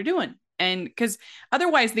how they're doing. And because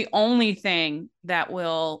otherwise, the only thing that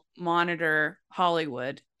will monitor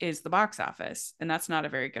Hollywood is the box office. And that's not a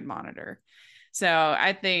very good monitor. So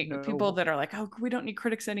I think people No. that are like, oh, we don't need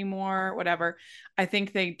critics anymore, whatever, I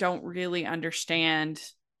think they don't really understand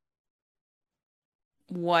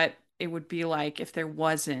what it would be like if there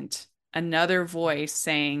wasn't another voice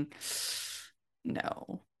saying,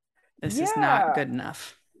 no, this is not Yeah. good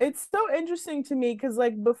enough. It's so interesting to me because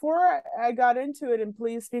like before I got into it, and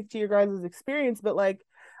please speak to your guys' experience, but like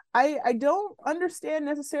I don't understand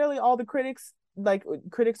necessarily all the critics, like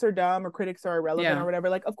critics are dumb or critics are irrelevant Yeah. or whatever.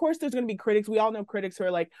 Like of course there's gonna be critics. We all know critics who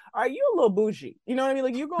are like, are you a little bougie? You know what I mean?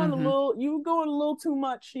 Like you going a little too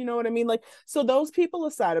much, you know what I mean? Like so those people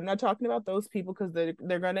aside, I'm not talking about those people because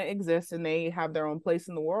they're gonna exist and they have their own place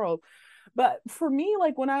in the world. But for me,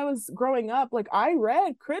 like when I was growing up, like I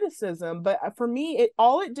read criticism, but for me, it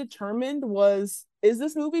determined was, is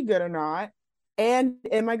this movie good or not? And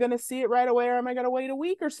am I going to see it right away, or am I going to wait a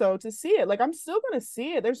week or so to see it? Like I'm still going to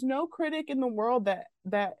see it. There's no critic in the world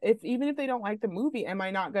that if even if they don't like the movie, am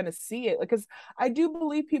I not going to see it? Because I do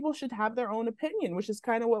believe people should have their own opinion, which is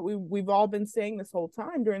kind of what we've all been saying this whole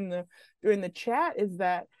time during the chat, is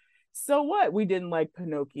that so what? We didn't like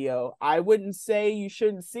Pinocchio. I wouldn't say you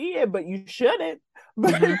shouldn't see it, but you shouldn't.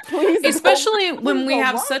 But please, Especially when we go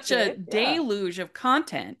have watch such a it. deluge of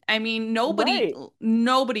content. I mean, Right.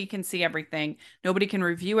 nobody can see everything. Nobody can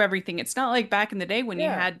review everything. It's not like back in the day when you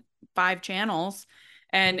Yeah. had 5 channels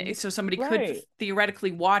and so somebody could Right.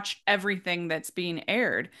 theoretically watch everything that's being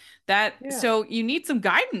aired. That Yeah. so you need some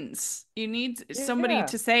guidance. You need somebody Yeah.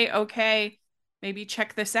 to say, okay, maybe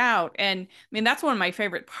check this out. And I mean, that's one of my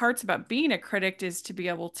favorite parts about being a critic is to be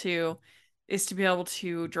able to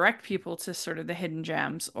direct people to sort of the hidden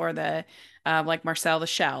gems or the like Marcel the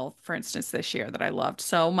Shell, for instance, this year that I loved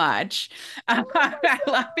so much. Oh my I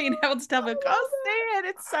love being God. able to tell I them, go love see it.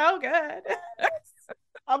 It's so good. it.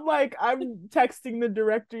 I'm texting the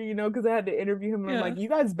director, because I had to interview him, and I'm Yeah. like, you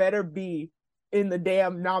guys better be in the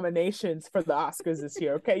damn nominations for the Oscars this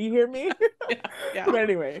year. Okay, you hear me? Yeah. But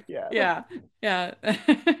anyway, yeah. Yeah.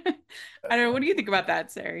 I don't know. What do you think about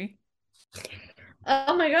that, Sari?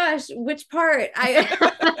 Oh my gosh, which part? I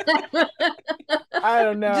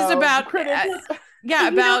don't know. Just about critics. yeah,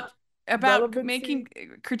 about relevancy.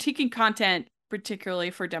 critiquing content,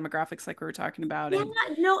 particularly for demographics like we were talking about. Yeah,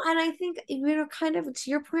 no, and I think kind of to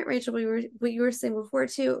your point, Rachel, what you were saying before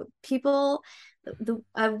too. People, the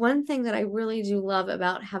one thing that I really do love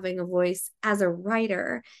about having a voice as a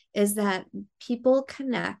writer is that people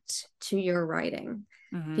connect to your writing.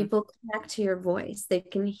 Mhm. People connect to your voice. They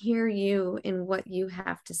can hear you in what you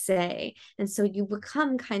have to say, and so you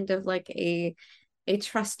become kind of like a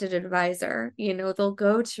trusted advisor. They'll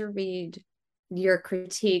go to read your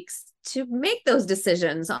critiques to make those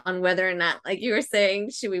decisions on whether or not, like you were saying,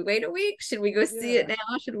 should we wait a week? Should we go see it now?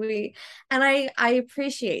 Should we? And I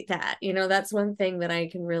appreciate that. That's one thing that I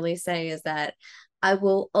can really say is that I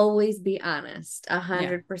will always be honest,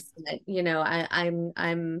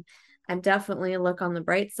 100%. I'm definitely a look on the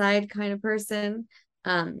bright side kind of person.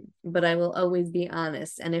 But I will always be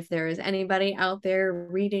honest. And if there is anybody out there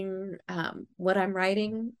reading what I'm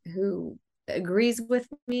writing who agrees with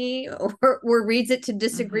me or reads it to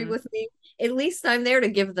disagree with me, at least I'm there to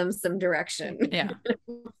give them some direction. Yeah.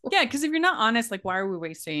 Yeah, because if you're not honest, like why are we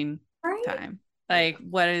wasting time? Like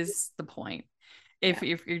what is the point? If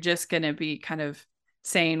you're just gonna be kind of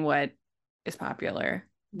saying what is popular,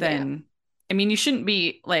 then I mean you shouldn't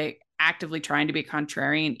be like actively trying to be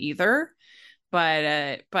contrarian either.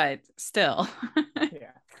 But still.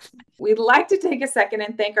 Yeah. We'd like to take a second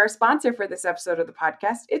and thank our sponsor for this episode of the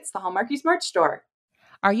podcast. It's the Hallmarkies merch store.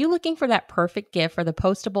 Are you looking for that perfect gift for the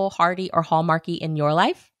postable, hardy, or Hallmarky in your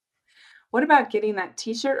life? What about getting that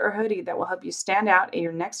t-shirt or hoodie that will help you stand out at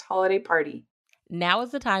your next holiday party? Now is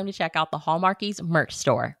the time to check out the Hallmarkies merch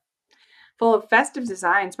store. Full of festive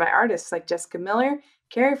designs by artists like Jessica Miller,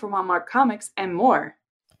 Carrie from Hallmark Comics, and more.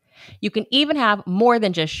 You can even have more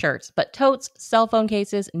than just shirts, but totes, cell phone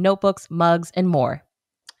cases, notebooks, mugs, and more.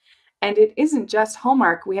 And it isn't just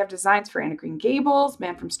Hallmark. We have designs for Anna Green Gables,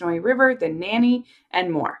 Man from Snowy River, The Nanny,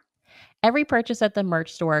 and more. Every purchase at the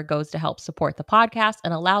merch store goes to help support the podcast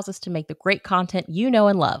and allows us to make the great content you know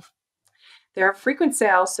and love. There are frequent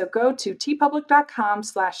sales, so go to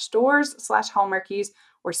tpublic.com/stores/Hallmarkies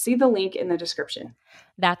or see the link in the description.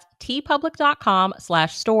 That's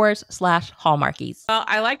tpublic.com/stores/Hallmarkies. Well,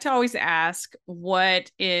 I like to always ask,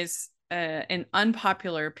 what is an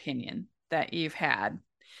unpopular opinion that you've had?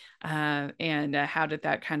 And how did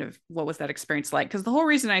that what was that experience like? Because the whole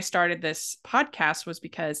reason I started this podcast was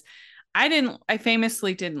because I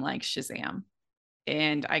famously didn't like Shazam,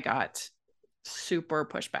 and I got super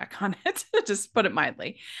pushback on it, just put it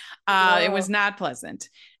mildly. It was not pleasant.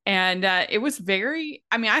 And it was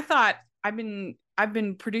I thought I've been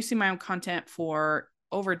producing my own content for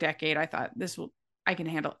over a decade. I thought I can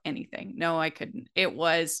handle anything. No, I couldn't. It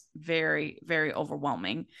was very, very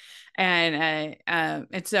overwhelming. And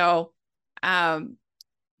so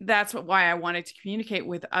that's why I wanted to communicate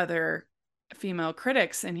with other female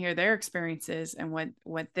critics and hear their experiences and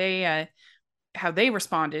what they how they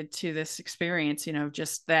responded to this experience.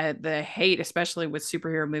 Just the hate, especially with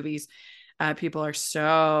superhero movies. People are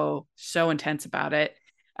so intense about it.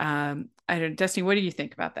 I don't, Destiny, what do you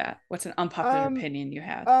think about that? What's an unpopular opinion you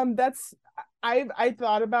had? I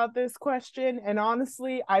thought about this question, and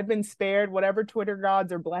honestly, I've been spared whatever Twitter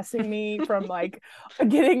gods are blessing me from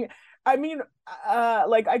getting. I mean,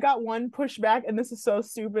 I got one pushback, and this is so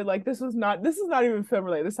stupid. This is not even film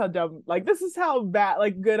related. This is how dumb. This is how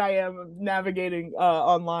bad, good I am navigating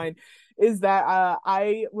online. Is that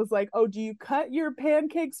I was like, oh, do you cut your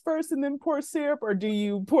pancakes first and then pour syrup, or do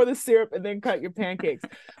you pour the syrup and then cut your pancakes?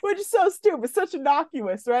 Which is so stupid, such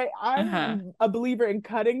innocuous, right? I'm a believer in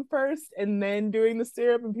cutting first and then doing the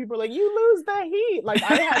syrup, and people are like, you lose the heat.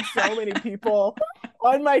 I had so many people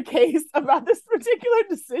on my case about this particular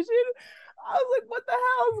decision. I was like, what the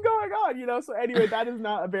hell is going on? So anyway, that is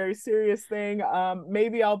not a very serious thing.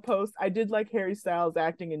 Maybe I'll post. I did like Harry Styles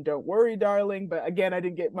acting in Don't Worry, Darling, but again, I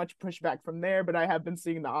didn't get much pushback from there, but I have been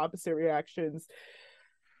seeing the opposite reactions.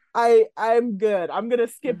 I'm good. I'm gonna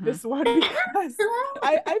skip this one because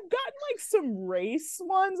I've gotten some race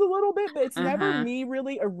ones a little bit, but it's never me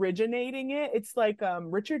really originating it. It's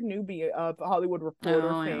Richard Newby of Hollywood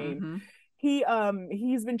Reporter fame.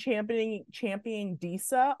 He's been championing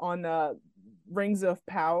Disa on Rings of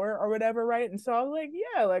Power or whatever, right? And so I was like,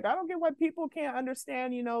 yeah, I don't get why people can't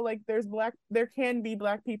understand, there can be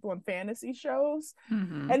Black people in fantasy shows.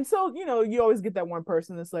 And so, you always get that one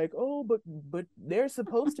person that's like, oh, but they're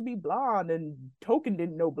supposed to be blonde, and Tolkien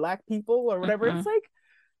didn't know Black people or whatever. It's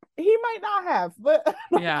he might not have, but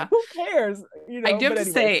yeah, who cares? I do have to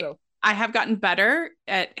say, I have gotten better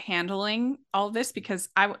at handling all this, because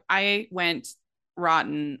I went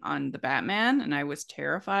rotten on the Batman and I was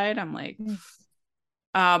terrified. I'm like,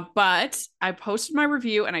 but I posted my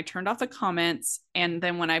review and I turned off the comments. And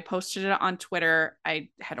then when I posted it on Twitter, I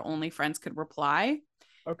had only friends could reply.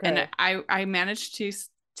 Okay. And I managed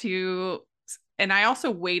to, and I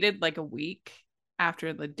also waited a week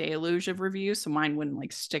after the deluge of reviews, so mine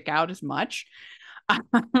wouldn't stick out as much.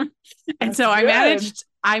 And so good.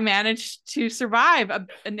 I managed to survive a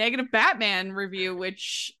negative Batman review,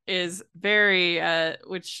 which is very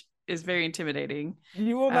intimidating.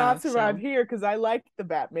 You will not survive here, because I liked the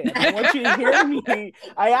Batman. I want you to hear me.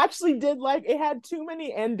 I actually did it had too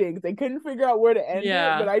many endings. They couldn't figure out where to end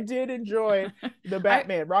it, but I did enjoy the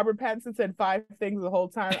Batman. Robert Pattinson said 5 things the whole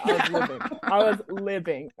time. I was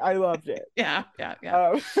living. I loved it. Yeah. Yes,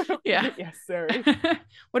 sir.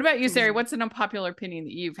 What about you, Sari? What's an unpopular opinion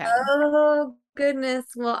that you've had? Oh goodness.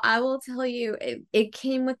 Well, I will tell you, it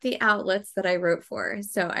came with the outlets that I wrote for.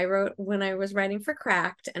 So I wrote when I was writing for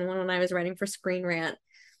Cracked, and when I was writing for Screen Rant.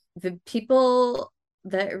 The people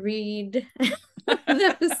that read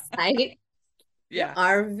the site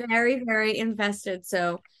are very, very invested.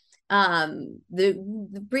 So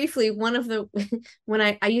briefly, one of the when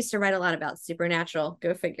I used to write a lot about Supernatural,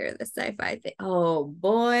 go figure, the sci-fi thing. Oh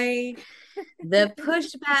boy, the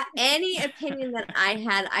pushback, any opinion that I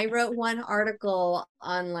had. I wrote one article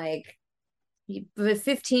on the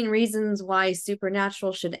 15 reasons why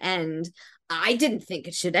Supernatural should end. I didn't think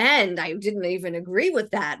it should end. I didn't even agree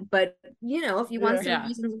with that. But if you want some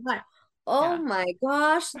reasons why, my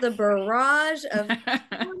gosh, the barrage of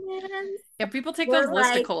comments. Yeah, people take those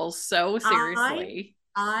listicles so seriously.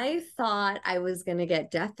 I thought I was gonna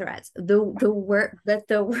get death threats. The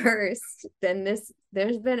worst than this.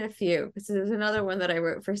 There's been a few. So there's another one that I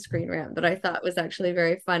wrote for Screen Rant that I thought was actually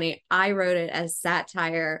very funny. I wrote it as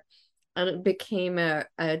satire, and it became a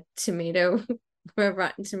tomato, a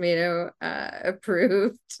Rotten Tomato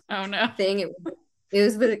approved thing. It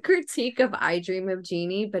was with a critique of I Dream of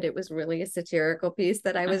Jeannie, but it was really a satirical piece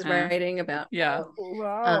that I was writing about. Yeah.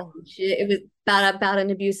 Wow. It was about an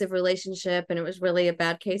abusive relationship, and it was really a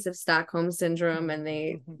bad case of Stockholm syndrome,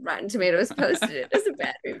 and Rotten Tomatoes posted it as a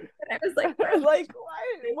bad movie. I was like, like,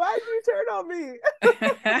 why did you turn on me?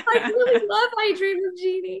 I really love I Dream of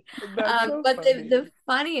Jeannie. That's so But funny. the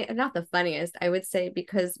funny, not the funniest, I would say,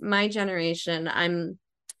 because my generation, I'm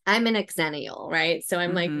an Xennial, right? So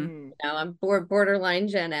I'm like, Mhm. I'm borderline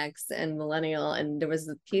Gen X and millennial. And there was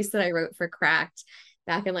a piece that I wrote for Cracked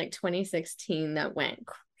back in like 2016 that went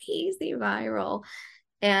crazy viral.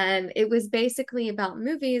 And it was basically about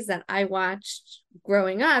movies that I watched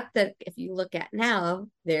growing up that if you look at now,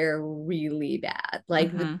 they're really bad.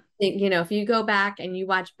 Like Mhm. if you go back and you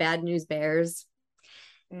watch Bad News Bears,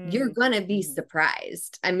 you're gonna be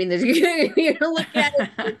surprised. I mean, you're gonna look at it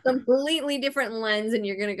from a completely different lens, and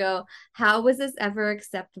you're gonna go, "How was this ever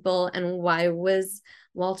acceptable? And why was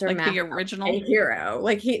Walter Like the Matthau original. a hero?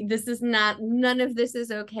 Like this is not. None of this is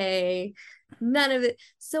okay. None of it."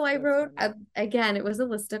 So I wrote again. It was a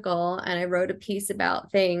listicle, and I wrote a piece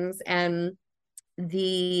about things and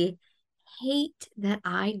the hate that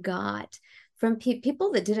I got from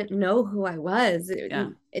people that didn't know who I was. Yeah.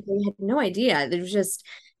 They had no idea. There was just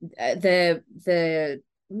the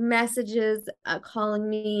messages calling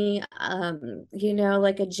me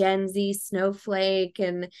like a Gen Z snowflake,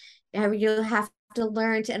 and you'll have to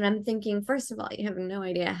learn to, and I'm thinking, first of all, you have no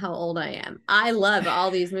idea how old I am. I love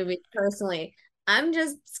all these movies personally. I'm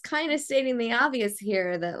just kind of stating the obvious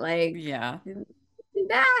here that Yeah.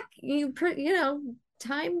 back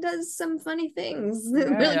time does some funny things.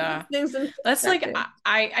 Yeah. Things That's like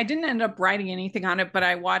I didn't end up writing anything on it, but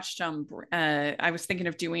I watched I was thinking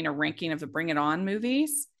of doing a ranking of the Bring It On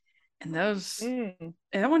movies, and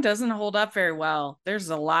that one doesn't hold up very well. There's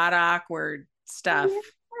a lot of awkward stuff.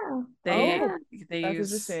 They that's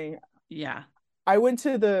use interesting. Yeah. I went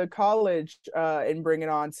to the college in Bring It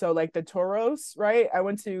On. So like the Toros, right? I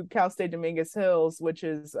went to Cal State Dominguez Hills, which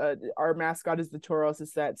is our mascot is the Toros.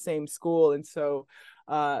 It's that same school. And so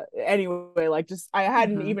anyway, like just I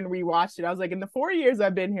hadn't even rewatched it. I was like, in the 4 years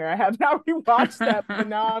I've been here, I have not rewatched that, but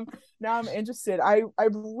now I'm interested.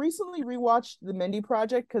 I've recently rewatched The Mindy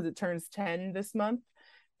Project because it turns 10 this month.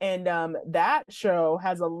 And that show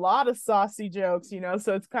has a lot of saucy jokes,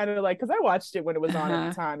 so it's kind of like, because I watched it when it was on at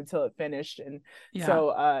the time until it finished. And so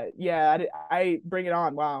I Bring It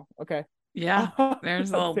On. Wow. Okay. Yeah,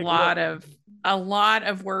 there's a lot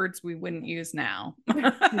of words we wouldn't use now.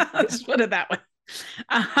 Let's put it that way.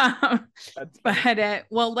 But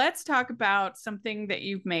well, let's talk about something that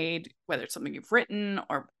you've made, whether it's something you've written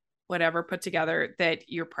or whatever put together that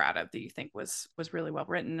you're proud of, that you think was really well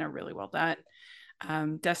written or really well done.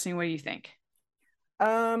 Destiny, what do you think?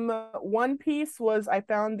 One piece was I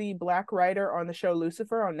found the Black writer on the show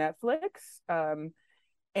Lucifer on Netflix.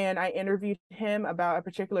 And I interviewed him about a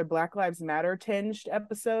particular Black Lives Matter tinged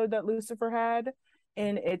episode that Lucifer had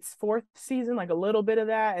in its 4th season, like a little bit of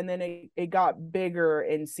that, and then it got bigger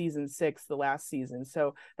in season 6, the last season.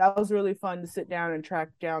 So that was really fun to sit down and track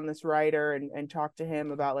down this writer and talk to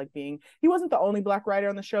him about like he wasn't the only Black writer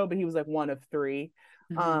on the show, but he was like one of 3.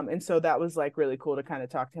 And so that was like really cool to kind of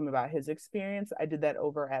talk to him about his experience. I did that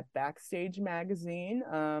over at Backstage Magazine.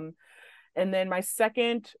 And then my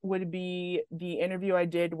second would be the interview I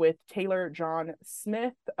did with Taylor John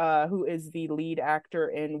Smith, who is the lead actor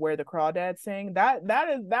in Where the Crawdads Sing. That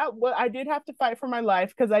what I did have to fight for my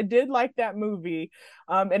life, because I did like that movie,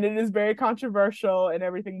 and it is very controversial and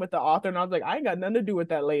everything with the author. And I was like, I ain't got nothing to do with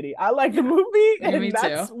that lady. I like the movie, and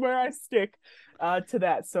that's where I stick to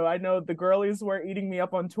that. So I know the girlies were eating me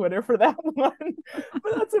up on Twitter for that one,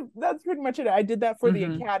 but that's pretty much it. I did that for the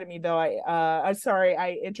Academy, though.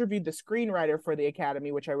 I interviewed the screenwriter for the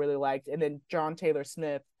Academy, which I really liked, and then Taylor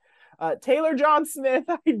John Smith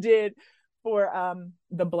I did for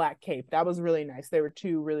the Black Cape. That was really nice. They were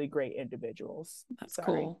 2 really great individuals. That's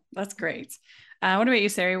cool. That's great. What about you,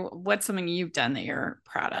 Sari? What's something you've done that you're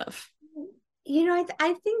proud of?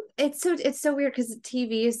 I think it's so weird because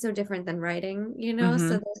TV is so different than writing, so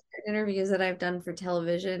there's interviews that I've done for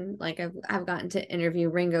television, like I've gotten to interview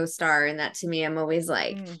Ringo Starr, and that to me, I'm always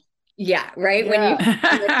like, yeah, right.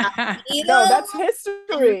 Yeah. When you no, that's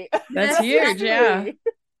history. That's huge. Yeah.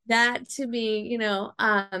 That to me, and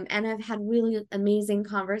I've had really amazing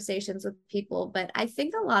conversations with people, but I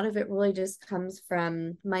think a lot of it really just comes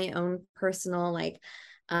from my own personal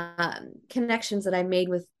connections that I made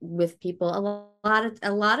with people.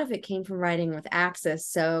 A lot of it came from writing with Axis.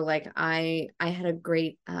 So like I had a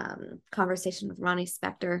great conversation with Ronnie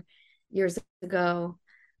Spector years ago,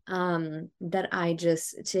 that I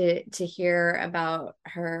just to hear about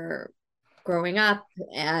her growing up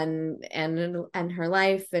and her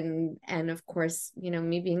life, and of course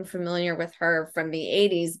me being familiar with her from the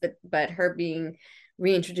 80s, but her being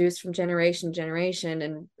reintroduced from generation to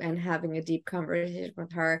generation, and having a deep conversation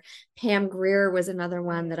with her. Pam Grier was another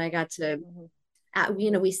one that I got to,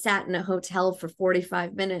 we sat in a hotel for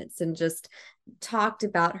 45 minutes and just talked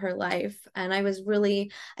about her life. And I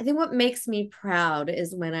think what makes me proud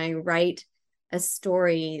is when I write a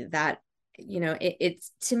story that,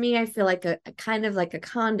 it's to me, I feel like a kind of like a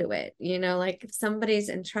conduit, like if somebody's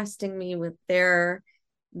entrusting me with their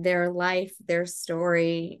life, their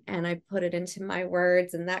story, and I put it into my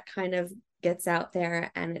words, and that kind of gets out there,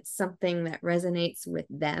 and it's something that resonates with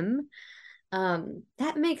them.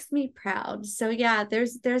 That makes me proud. So yeah,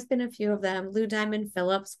 there's been a few of them. Lou Diamond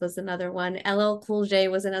Phillips was another one. LL Cool J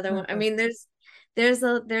was another one. I mean, there's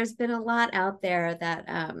been a lot out there that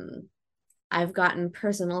I've gotten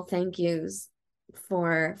personal thank yous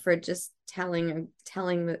for just telling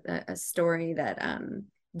a story that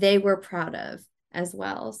they were proud of as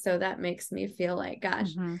well. So that makes me feel like, gosh,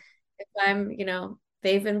 if I'm,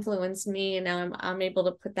 they've influenced me, and now I'm able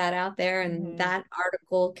to put that out there, and that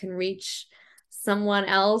article can reach someone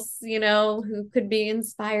else, who could be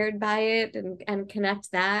inspired by it and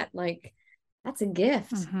connect that. Like, that's a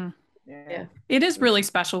gift. Yeah. It is really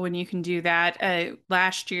special when you can do that.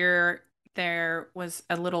 Last year, there was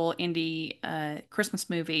a little indie Christmas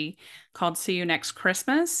movie called See You Next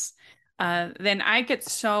Christmas. Then I get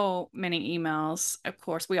so many emails. Of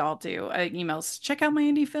course, we all do. Emails, check out my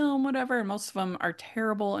indie film, whatever. And most of them are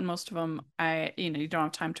terrible, and most of them you don't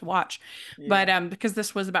have time to watch. Yeah. But because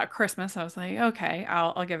this was about Christmas, I was like, okay,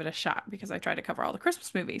 I'll give it a shot, because I try to cover all the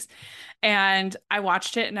Christmas movies. And I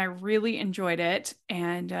watched it, and I really enjoyed it.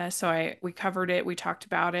 And so we covered it. We talked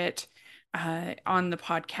about it on the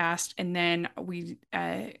podcast, and then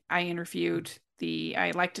I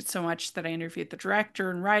liked it so much that I interviewed the director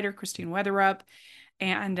and writer, Christine Weatherup,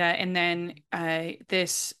 and then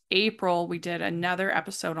this April we did another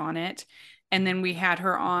episode on it, and then we had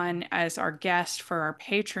her on as our guest for our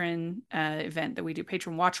patron event that we do,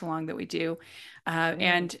 patron watch along that we do,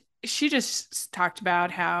 and she just talked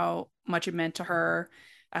about how much it meant to her.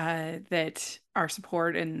 That our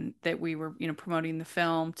support, and that we were, promoting the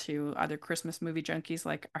film to other Christmas movie junkies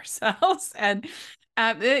like ourselves. And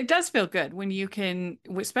it does feel good when you can,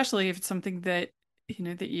 especially if it's something that,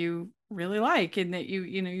 that you really like, and that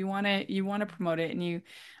you want to promote it. And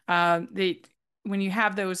when you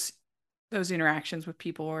have those interactions with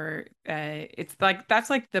people, or it's like, that's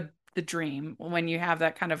like the dream, when you have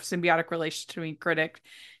that kind of symbiotic relationship between critic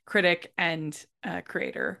and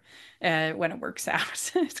creator, when it works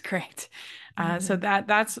out. It's great. So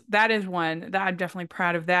that is one that I'm definitely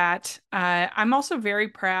proud of. That I'm also very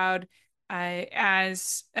proud,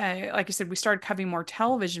 as like I said, we started covering more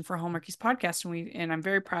television for Hallmarkies podcast, and I'm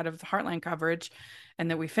very proud of the Heartland coverage, and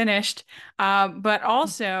that we finished. But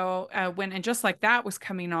also when And Just Like That was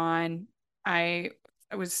coming on, I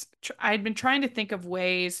had been trying to think of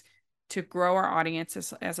ways to grow our audience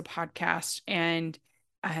as a podcast, and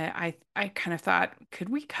I kind of thought, could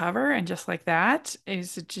we cover And Just Like That?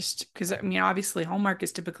 Is it just because, I mean, obviously Hallmark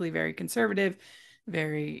is typically very conservative,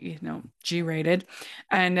 very, G-rated,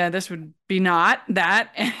 and this would be not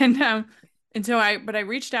that. And so I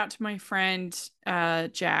reached out to my friend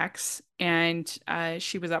Jax, and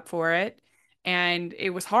she was up for it, and it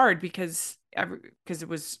was hard because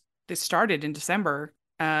this started in December,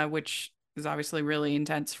 which is obviously really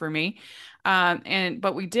intense for me.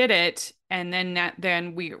 But we did it, and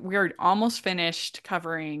then we were almost finished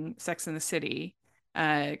covering Sex and the City,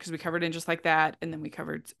 because we covered In Just Like That, and then we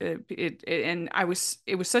covered it, and it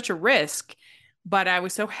was such a risk, but I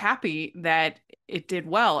was so happy that it did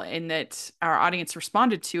well, and that our audience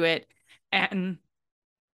responded to it. And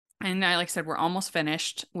like I said, we're almost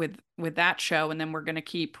finished with that show, and then we're gonna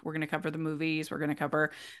cover the movies, we're gonna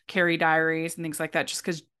cover Carrie Diaries and things like that, just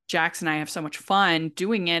because Jax and I have so much fun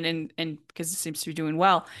doing it, and because it seems to be doing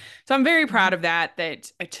well. So I'm very proud of that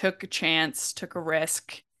I took a chance, took a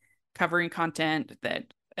risk covering content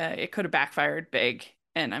that it could have backfired big,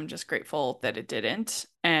 and I'm just grateful that it didn't.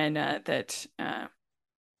 And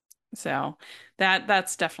so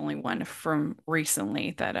that's definitely one from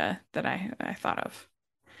recently that I thought of.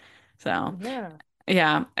 So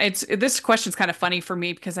yeah, this question's kind of funny for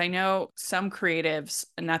me, because I know some creatives,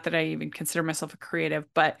 not that I even consider myself a creative,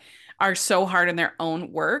 but are so hard on their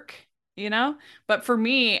own work, But for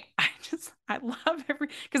me, I love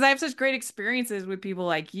because I have such great experiences with people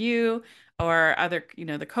like you, or other,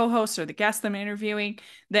 the co-hosts or the guests I'm interviewing,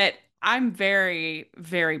 that I'm very,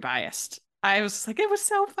 very biased. I was like, it was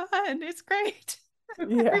so fun. It's great.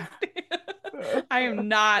 Yeah. I am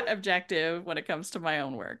not objective when it comes to my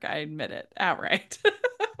own work. I admit it outright.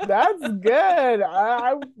 That's good.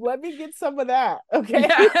 Let me get some of that. Okay.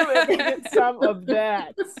 Yeah. Let me get some of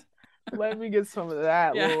that. Let me get some of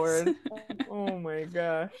that, Yes. Lord. Oh my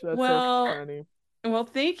gosh. That's Well, so funny. well,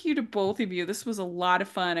 thank you to both of you. This was a lot of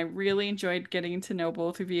fun. I really enjoyed getting to know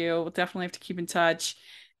both of you. We'll definitely have to keep in touch.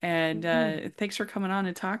 And thanks for coming on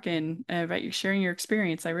and talking about you sharing your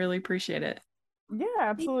experience. I really appreciate it. Yeah,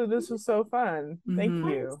 absolutely. This was so fun. Thank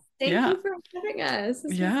Mhm. you. Thank Yeah. you for having us.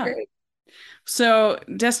 This was Yeah. great. So,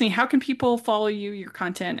 Destiny, how can people follow you, your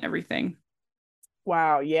content, everything?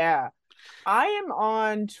 Wow, yeah. I am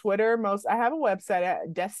on Twitter most. I have a website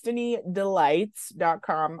at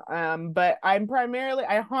destinydelights.com. But I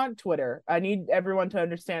haunt Twitter. I need everyone to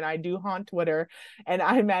understand I do haunt Twitter, and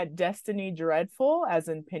I'm at Destiny Dreadful, as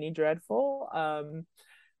in Penny Dreadful.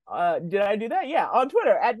 Did I do that? Yeah, on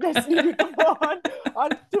Twitter at Destiny on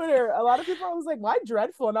Twitter. A lot of people was like, why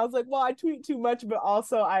Dreadful? And I was like, well, I tweet too much, but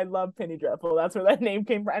also I love Penny Dreadful. That's where that name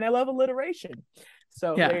came from. And I love alliteration.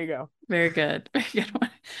 So Yeah. there you go. Very good.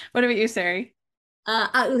 What about you, Sari?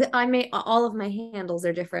 I make all of my handles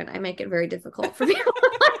are different. I make it very difficult for people.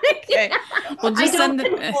 Okay. Well, just I don't send the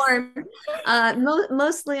conform.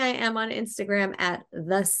 Mostly I am on Instagram at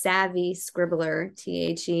the Savvy Scribbler,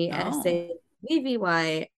 TheSavvyScribbler.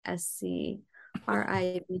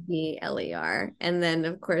 And then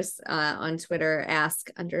of course on Twitter,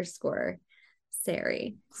 ask_Sari.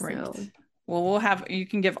 Great. So well, you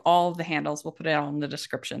can give all the handles. We'll put it all in the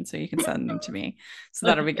description so you can send them to me. So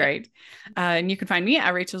that'll be great. And you can find me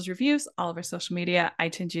at Rachel's Reviews, all of our social media,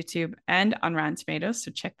 iTunes, YouTube, and on Rotten Tomatoes.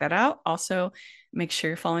 So check that out. Also, make sure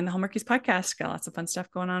you're following the Hallmarkies podcast. Got lots of fun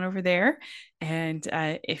stuff going on over there. And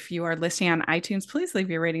if you are listening on iTunes, please leave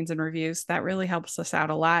your ratings and reviews. That really helps us out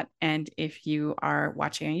a lot. And if you are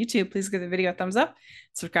watching on YouTube, please give the video a thumbs up.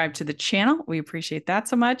 Subscribe to the channel. We appreciate that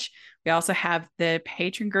so much. We also have the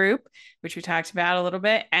Patreon group, which we talked about a little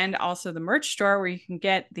bit, and also the merch store where you can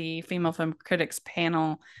get the Female Film Critics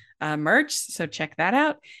panel merch. So check that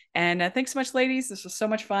out. And thanks so much, ladies. This was so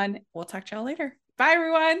much fun. We'll talk to y'all later. Bye,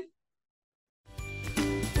 everyone.